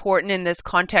is important in this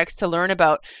context to learn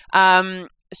about.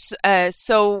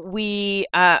 So we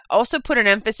also put an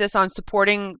emphasis on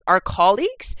supporting our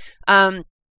colleagues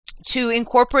to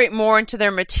incorporate more into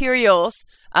their materials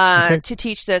to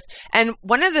teach this. And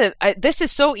one of this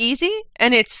is so easy,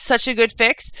 and it's such a good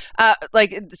fix,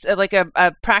 like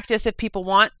a practice if people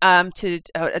want to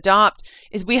adopt,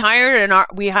 is we hire an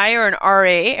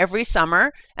RA every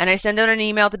summer, and I send out an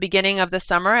email at the beginning of the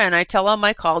summer, and I tell all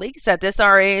my colleagues that this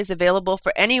RA is available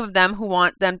for any of them who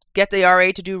want them to get the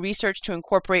RA to do research to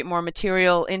incorporate more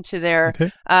material into their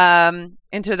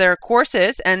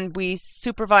courses, and we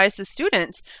supervise the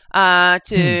students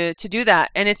to do that,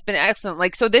 and it's been excellent.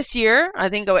 Like, so this year, I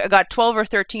think I got 12 or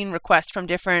 13 requests from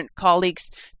different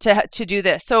colleagues to do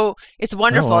this. So it's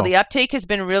wonderful. Oh, wow. The uptake has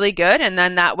been really good, and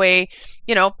then that way,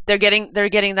 they're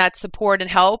getting that support and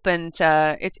help, and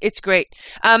it's great.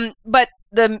 But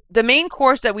the main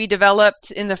course that we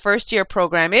developed in the first year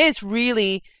program is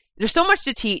really, there's so much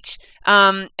to teach,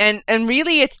 and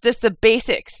really it's just the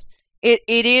basics. It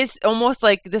is almost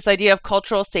like this idea of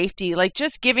cultural safety, like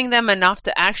just giving them enough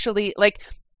to actually, like,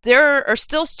 there are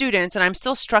still students, and I'm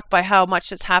still struck by how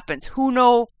much this happens, who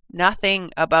know nothing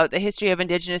about the history of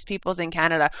Indigenous peoples in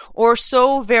Canada, or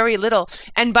so very little.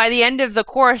 And by the end of the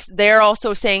course, they're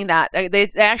also saying that.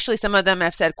 They actually, some of them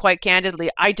have said quite candidly,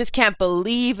 I just can't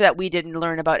believe that we didn't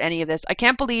learn about any of this. I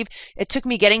can't believe it took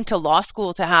me getting to law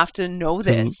school to have to know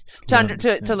this,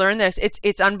 to learn this.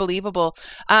 It's unbelievable.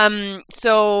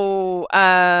 So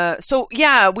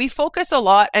yeah, we focus a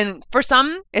lot. And for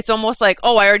some, it's almost like,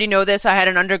 oh, I already know this. I had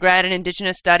an undergrad in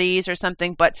Indigenous studies or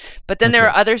something. But then there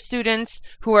are other students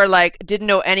who are like, didn't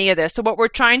know any of this. So what we're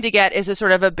trying to get is a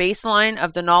sort of a baseline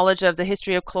of the knowledge of the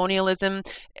history of colonialism,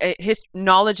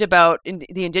 knowledge about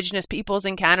the Indigenous peoples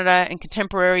in Canada and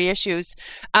contemporary issues.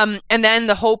 And then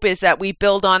the hope is that we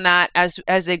build on that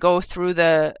as they go through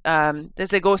their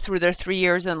 3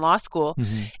 years in law school.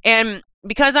 And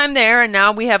because I'm there, and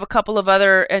now we have a couple of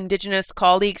other Indigenous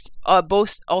colleagues,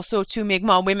 both also two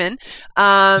Mi'kmaq women,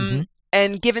 and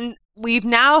given we've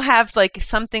now have like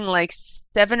something like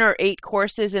 7 or 8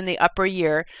 courses in the upper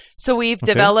year. So we've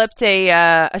developed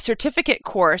a certificate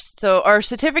course, so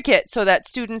that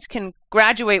students can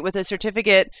graduate with a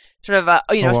certificate, sort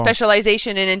of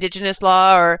specialization in Indigenous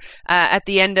law, or at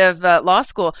the end of law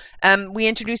school. We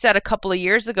introduced that a couple of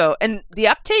years ago, and the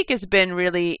uptake has been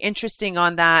really interesting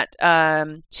on that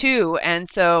too. And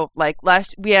so, like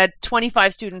we had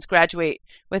 25 students graduate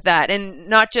with that, and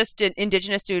not just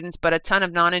Indigenous students, but a ton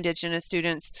of non-Indigenous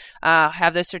students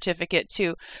have the certificate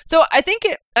too. So I think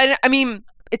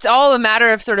it's all a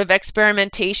matter of sort of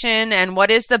experimentation and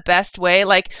what is the best way.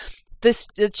 Like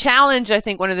the challenge, I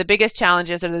think one of the biggest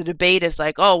challenges of the debate is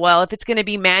like, oh, well, if it's going to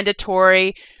be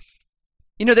mandatory,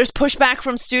 there's pushback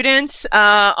from students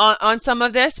on some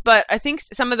of this. But I think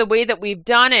some of the way that we've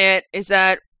done it is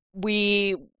that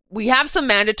we have some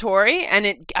mandatory,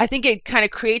 and I think it kind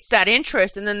of creates that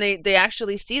interest, and then they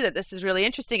actually see that this is really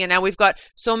interesting. And now we've got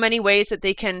so many ways that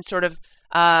they can sort of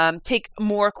take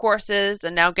more courses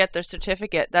and now get their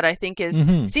certificate, that I think is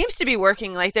seems to be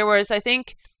working. Like there was, I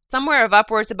think, somewhere of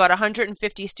upwards about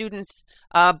 150 students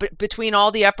between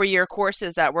all the upper year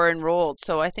courses that were enrolled.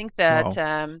 So I think that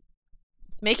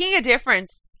it's making a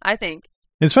difference, I think.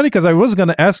 It's funny because I was going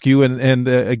to ask you, and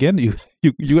again,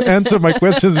 you answer my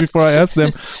questions before I ask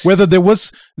them, whether there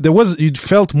was you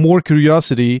felt more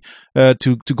curiosity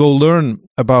to go learn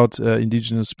about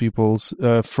indigenous peoples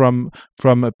from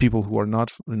people who are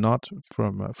not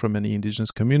from any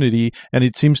indigenous community, and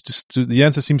it seems to the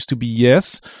answer seems to be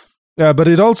yes, but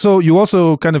you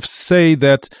also kind of say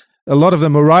that a lot of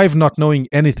them arrive not knowing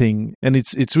anything, and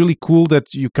it's really cool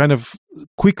that you kind of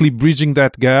quickly bridging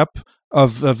that gap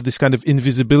of this kind of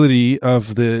invisibility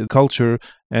of the culture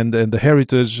and the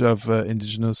heritage of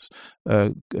indigenous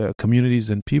communities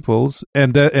and peoples,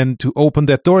 and to open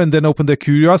that door and then open their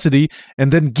curiosity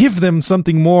and then give them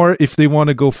something more if they want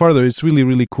to go further. It's really,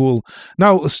 really cool.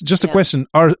 Now, just a question: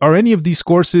 are any of these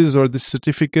courses or these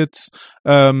certificates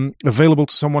available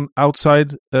to someone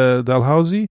outside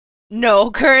Dalhousie?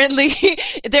 No, currently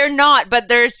they're not. But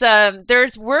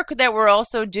there's work that we're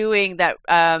also doing that.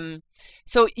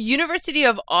 So University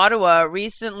of Ottawa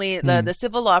recently, the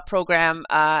civil law program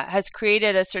has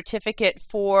created a certificate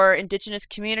for Indigenous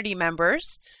community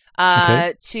members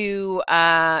to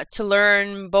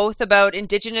learn both about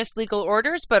Indigenous legal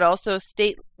orders, but also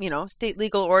state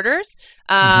legal orders.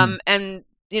 And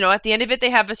at the end of it, they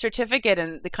have a certificate,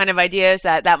 and the kind of idea is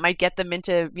that might get them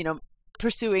into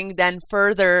pursuing then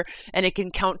further, and it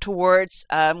can count towards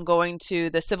going to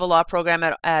the civil law program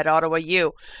at Ottawa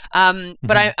U.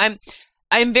 But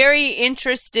I'm very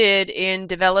interested in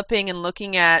developing and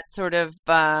looking at sort of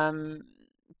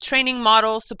training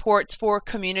models, supports for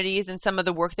communities, and some of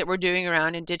the work that we're doing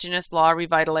around Indigenous law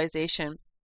revitalization.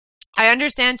 I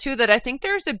understand too that I think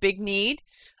there's a big need,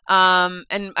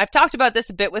 and I've talked about this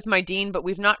a bit with my dean, but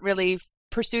we've not really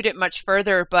pursued it much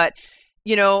further. But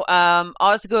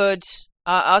Osgoode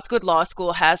Law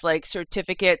School has like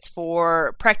certificates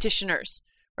for practitioners,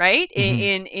 right?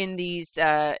 In these,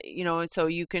 so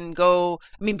you can go,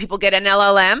 people get an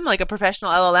LLM, like a professional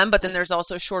LLM, but then there's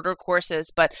also shorter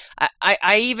courses. But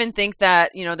I even think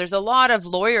that, there's a lot of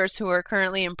lawyers who are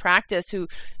currently in practice who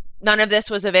none of this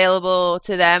was available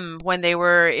to them when they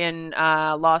were in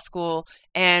law school,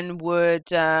 and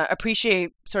would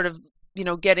appreciate sort of,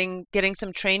 getting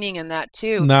some training in that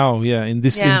too. Now, in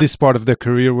this part of their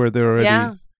career where they're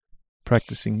already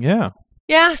practicing. Yeah.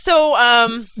 So,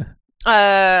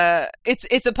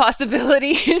 it's a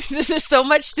possibility. There's so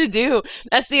much to do.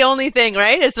 That's the only thing,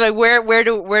 right? It's like where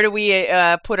do we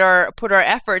put our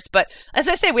efforts? But as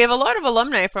I say, we have a lot of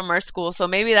alumni from our school, so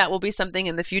maybe that will be something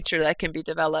in the future that can be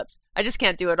developed. I just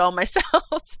can't do it all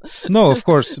myself. No, of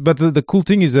course. But the cool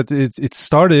thing is that it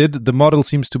started. The model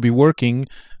seems to be working.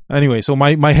 Anyway, so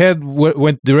my head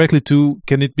went directly to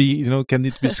can it be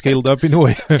scaled up in a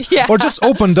way, or just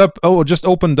opened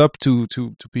up to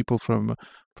people from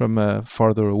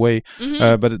farther away.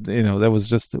 But that was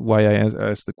just why I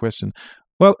asked the question.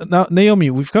 Well, now Naomi,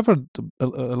 we've covered a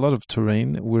lot of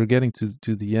terrain. We're getting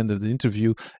to the end of the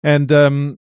interview,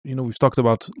 and we've talked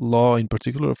about law in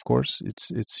particular. Of course,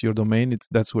 it's your domain.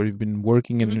 That's where you've been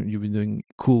working and you've been doing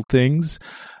cool things.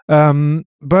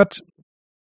 But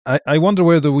I wonder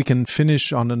whether we can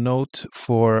finish on a note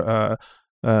for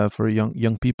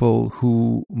young people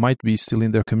who might be still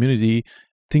in their community,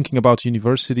 thinking about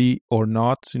university or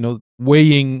not.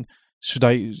 Weighing, should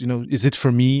I? Is it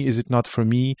for me? Is it not for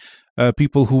me?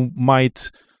 People who might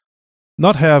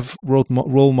not have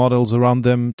role models around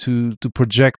them to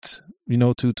project,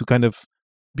 to kind of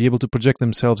be able to project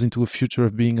themselves into a future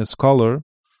of being a scholar.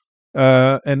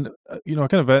 I've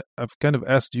kind of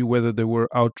asked you whether there were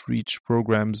outreach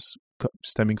programs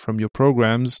stemming from your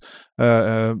programs,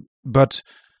 but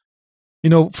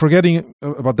forgetting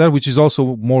about that, which is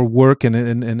also more work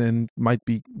and might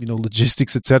be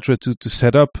logistics, etc. to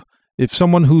set up. If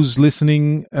someone who's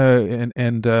listening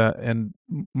and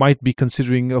might be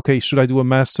considering, okay, should I do a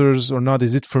master's or not?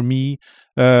 Is it for me?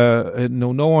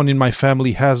 No one in my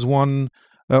family has one,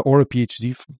 or a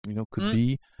PhD, could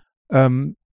be.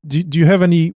 Do you have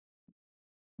any,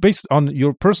 based on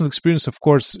your personal experience, of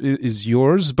course, is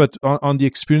yours, but on the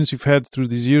experience you've had through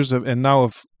these years and now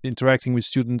of interacting with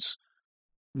students,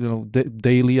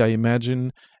 daily, I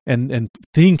imagine, and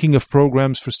thinking of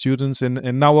programs for students,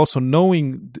 and now also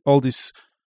knowing all this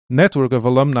network of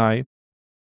alumni,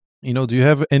 do you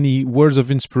have any words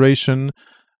of inspiration,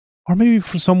 or maybe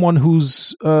for someone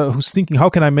who's thinking, how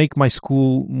can I make my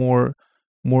school more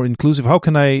inclusive? How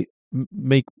can I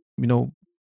make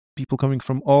people coming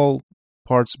from all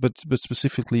parts, but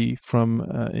specifically from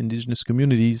indigenous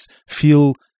communities,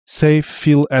 feel safe,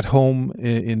 feel at home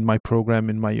in my program,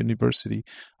 in my university.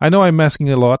 I know I'm asking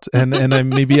a lot, and I'm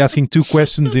maybe asking two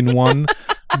questions in one,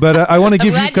 but I want to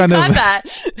give you kind of that.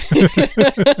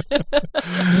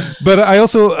 But I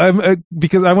also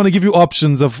because I want to give you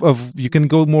options of you can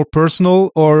go more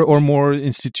personal or more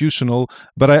institutional.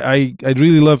 But I'd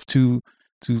really love to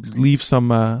leave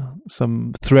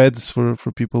some threads for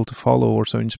people to follow, or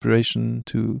some inspiration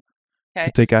to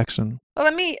take action. Well,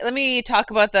 let me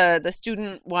talk about the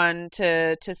student one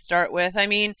to start with. I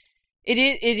mean, it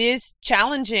is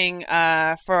challenging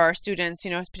for our students,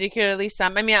 particularly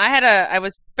some. I mean, I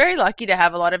was very lucky to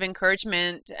have a lot of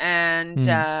encouragement, and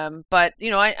but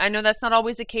I know that's not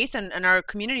always the case, and our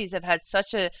communities have had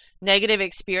such a negative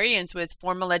experience with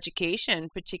formal education,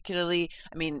 particularly,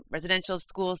 I mean, residential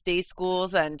schools, day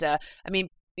schools, and I mean,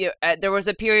 there was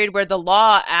a period where the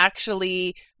law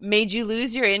actually made you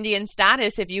lose your Indian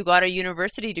status if you got a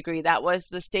university degree. That was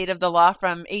the state of the law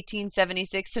from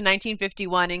 1876 to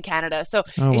 1951 in Canada. So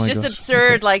it's just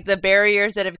absurd, like the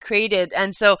barriers that have created.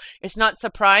 And so it's not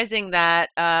surprising that,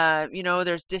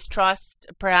 there's distrust,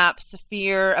 perhaps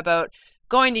fear about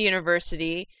going to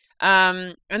university.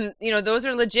 And those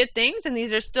are legit things, and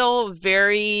these are still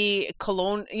very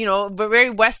but very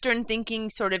Western thinking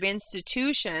sort of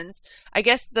institutions. I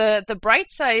guess the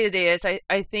bright side is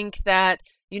I think that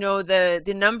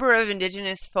the number of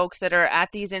Indigenous folks that are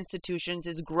at these institutions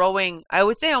is growing, I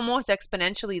would say almost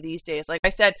exponentially these days. Like I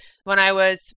said, when I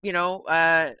was,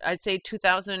 I'd say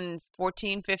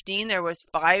 2014-15, there was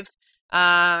 5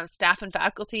 staff and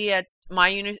faculty at my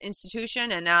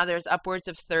institution, and now there's upwards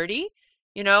of 30.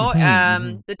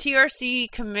 The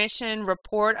TRC Commission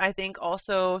report, I think,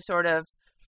 also sort of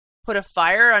put a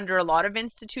fire under a lot of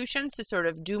institutions to sort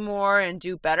of do more and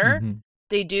do better.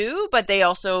 They do, but they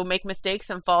also make mistakes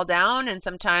and fall down, and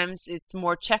sometimes it's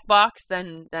more checkbox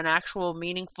than actual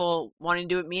meaningful, wanting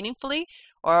to do it meaningfully,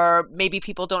 or maybe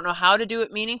people don't know how to do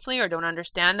it meaningfully or don't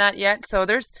understand that yet. So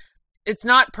it's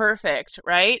not perfect,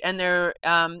 right? And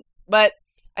but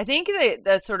I think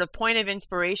the sort of point of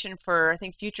inspiration for, I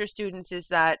think, future students is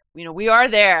that, we are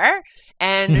there,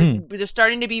 and there's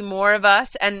starting to be more of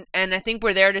us, and I think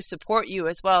we're there to support you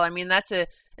as well. I mean,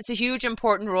 it's a huge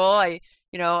important role. I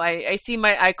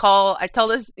tell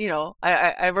this,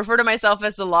 I refer to myself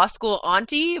as the law school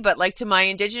auntie, but like to my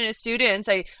Indigenous students,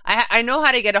 I know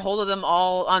how to get a hold of them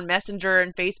all on Messenger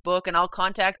and Facebook, and I'll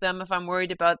contact them if I'm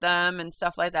worried about them and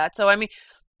stuff like that. So, I mean,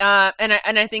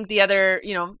 and I think the other,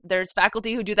 there's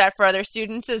faculty who do that for other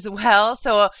students as well.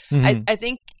 So I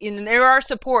think there are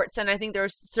supports, and I think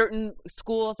there's certain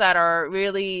schools that are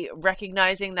really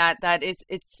recognizing that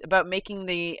it's about making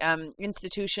the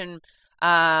institution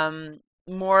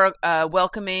more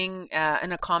welcoming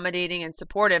and accommodating and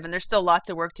supportive, and there's still lots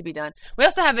of work to be done. We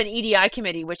also have an EDI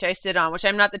committee, which I sit on, which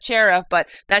I'm not the chair of, but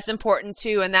that's important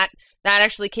too, and that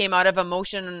actually came out of a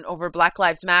motion over Black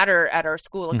Lives Matter at our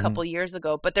school a couple years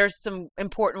ago. But there's some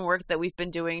important work that we've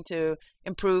been doing to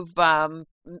improve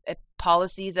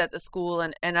policies at the school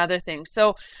and other things.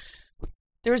 So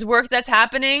there's work that's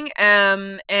happening,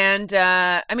 and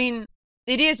I mean,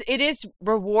 it is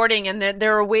rewarding, and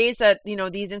there are ways that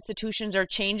these institutions are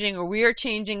changing, or we are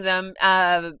changing them,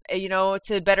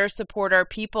 to better support our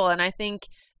people. And I think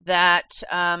that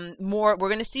we're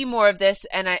going to see more of this,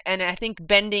 and I think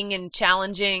bending and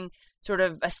challenging sort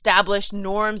of established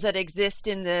norms that exist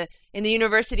in the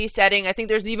university setting. I think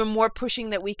there's even more pushing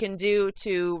that we can do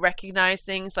to recognize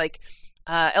things like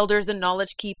elders and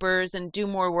knowledge keepers, and do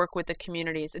more work with the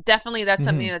communities. Definitely, that's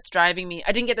something that's driving me.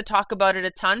 I didn't get to talk about it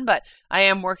a ton, but I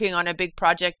am working on a big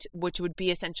project which would be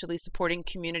essentially supporting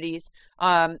communities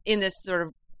in this sort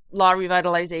of law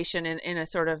revitalization in a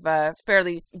sort of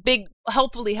fairly big,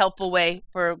 hopefully helpful way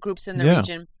for groups in the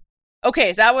region.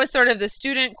 Okay, that was sort of the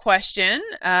student question,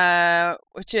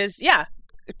 which is,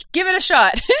 give it a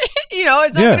shot.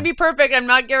 It's not going to be perfect. I'm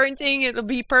not guaranteeing it'll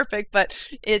be perfect, but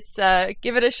it's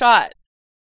give it a shot.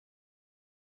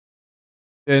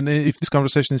 And if this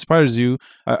conversation inspires you,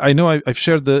 I know I've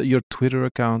shared your Twitter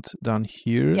account down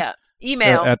here. Yeah,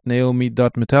 email. At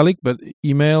naomi.metallic, but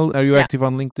email, are you active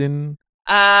on LinkedIn?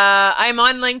 I'm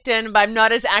on LinkedIn, but I'm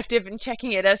not as active in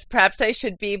checking it as perhaps I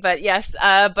should be. But yes,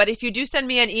 but if you do send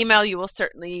me an email, you will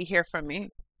certainly hear from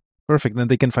me. Perfect. Then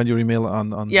they can find your email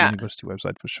on the university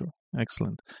website for sure.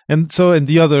 Excellent. And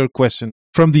the other question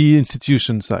from the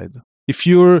institution side. If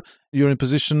you're in a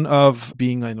position of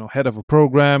being, head of a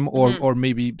program or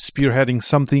maybe spearheading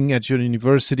something at your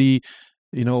university,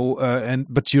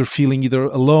 but you're feeling either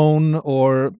alone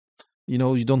or,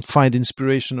 you don't find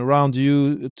inspiration around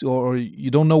you, or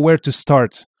you don't know where to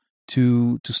start.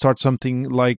 to start something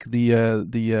like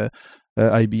the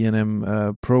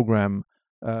IBNM program.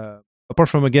 Apart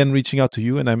from again reaching out to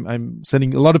you, and I'm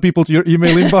sending a lot of people to your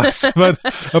email inbox. But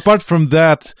apart from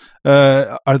that,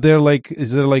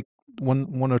 is there like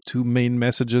one or two main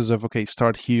messages of, okay,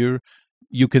 start here,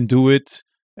 you can do it,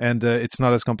 and it's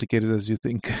not as complicated as you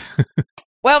think?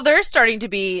 Well, there's starting to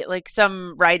be like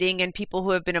some writing and people who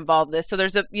have been involved in this. So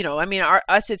there's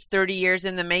it's 30 years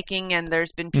in the making, and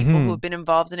there's been people who have been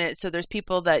involved in it. So there's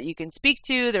people that you can speak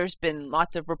to. There's been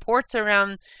lots of reports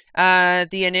around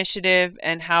the initiative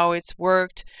and how it's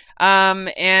worked.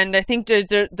 And I think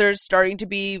there's starting to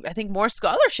be, I think, more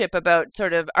scholarship about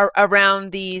sort of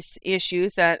around these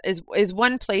issues. That is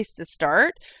one place to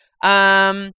start.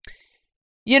 I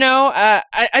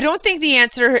don't think the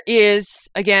answer is,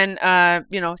 again,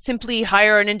 simply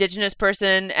hire an Indigenous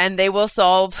person and they will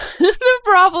solve the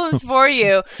problems for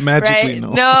you. Magically, right?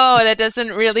 no. No, that doesn't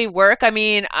really work. I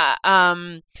mean,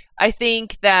 I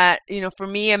think that, for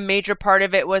me, a major part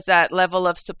of it was that level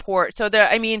of support. So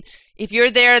if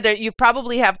you're there, you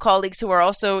probably have colleagues who are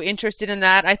also interested in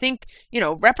that. I think,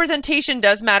 representation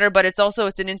does matter, but it's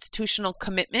an institutional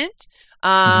commitment.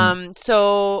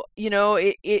 So,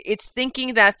 it's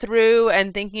thinking that through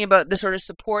and thinking about the sort of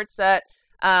supports that,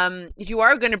 if you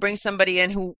are going to bring somebody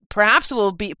in who perhaps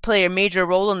will play a major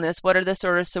role in this, what are the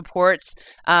sort of supports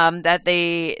that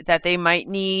they might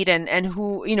need, and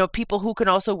who, people who can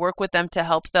also work with them to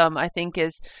help them, I think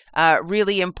is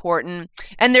really important.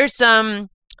 And there's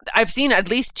I've seen at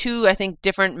least two, I think,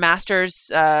 different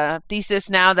master's thesis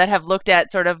now that have looked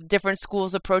at sort of different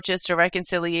schools' approaches to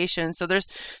reconciliation. So there's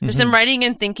some writing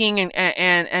and thinking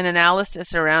and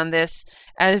analysis around this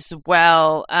as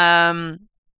well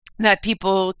that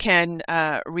people can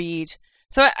read.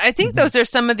 So I think those are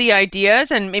some of the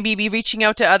ideas, and maybe be reaching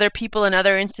out to other people in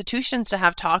other institutions to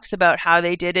have talks about how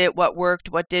they did it, what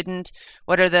worked, what didn't,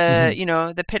 what are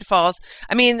the the pitfalls.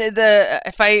 I mean,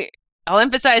 I'll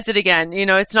emphasize it again.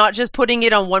 It's not just putting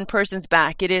it on one person's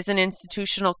back. It is an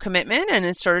institutional commitment, and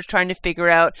it's sort of trying to figure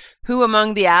out who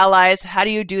among the allies, how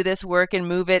do you do this work and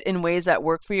move it in ways that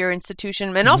work for your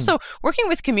institution, and also working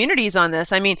with communities on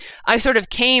this. I mean, I sort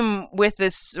of came with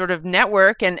this sort of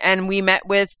network, and we met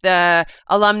with the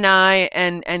alumni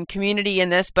and community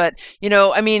in this. But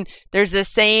there's this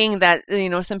saying that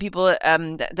some people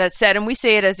that said, and we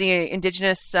say it as the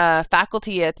Indigenous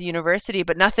faculty at the university,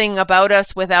 but nothing about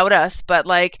us without us. But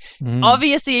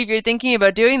obviously, if you're thinking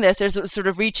about doing this, there's sort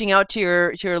of reaching out to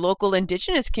your local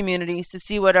Indigenous communities to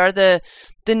see what are the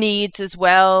needs as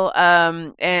well,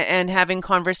 and having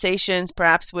conversations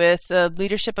perhaps with the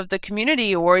leadership of the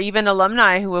community or even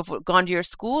alumni who have gone to your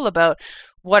school about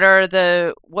what are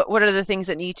the things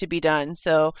that need to be done.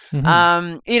 So,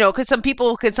 because some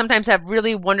people could sometimes have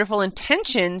really wonderful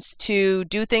intentions to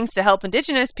do things to help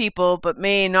Indigenous people, but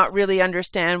may not really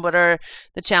understand what are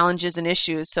the challenges and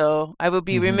issues. So I would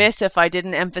be remiss if I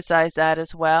didn't emphasize that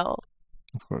as well.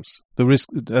 Of course,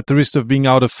 at the risk of being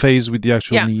out of phase with the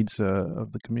actual needs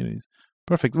of the communities.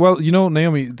 Perfect. Well,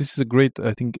 Naomi, this is a great,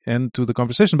 I think, end to the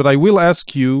conversation. But I will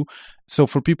ask you, so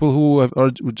for people who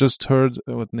who just heard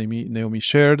what Naomi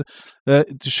shared,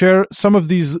 to share some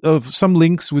of some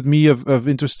links with me of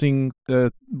interesting,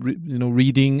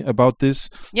 reading about this.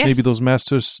 Yes. Maybe those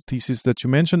master's theses that you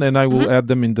mentioned, and I will add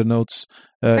them in the notes,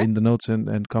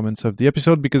 and comments of the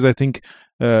episode, because I think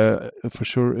for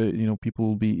sure, people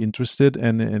will be interested,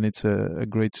 and it's a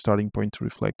great starting point to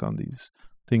reflect on these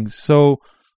things. So,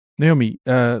 Naomi,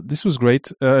 this was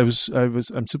great. I'm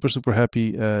super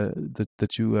happy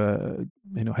that you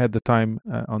had the time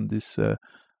on this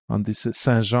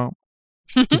Saint-Jean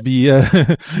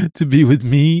to be with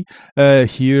me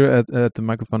here at the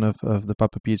microphone of the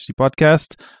Papa PhD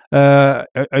podcast.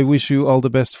 I wish you all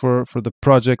the best for the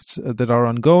projects that are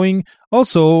ongoing.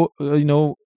 Also,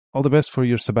 all the best for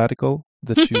your sabbatical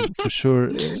that you for sure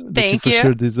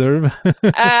sure deserve.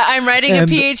 I'm writing a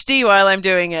PhD while I'm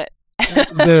doing it.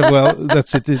 Well,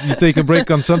 that's it. You take a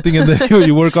break on something and then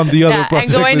you work on the other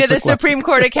project. And going to the Supreme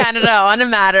Court of Canada on a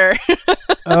matter.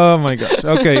 Oh my gosh.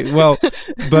 Okay. Well,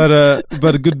 but a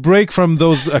good break from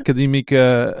those academic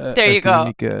duties.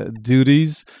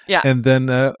 Yeah. And then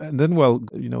have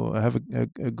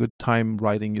a good time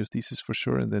writing your thesis for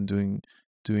sure, and then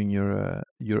doing your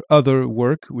other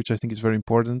work, which I think is very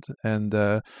important.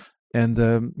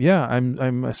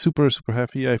 I'm super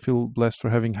happy. I feel blessed for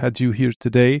having had you here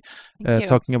today,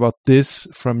 talking about this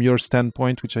from your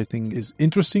standpoint, which I think is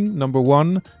interesting, number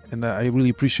one. And I really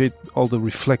appreciate all the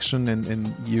reflection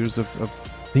and years of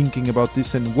thinking about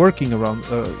this and working around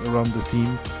the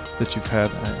theme that you've had.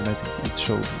 And I think it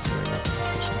showed during our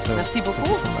conversation. So merci beaucoup. Thank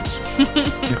you so much.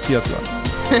 Merci à toi.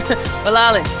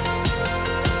 Balale.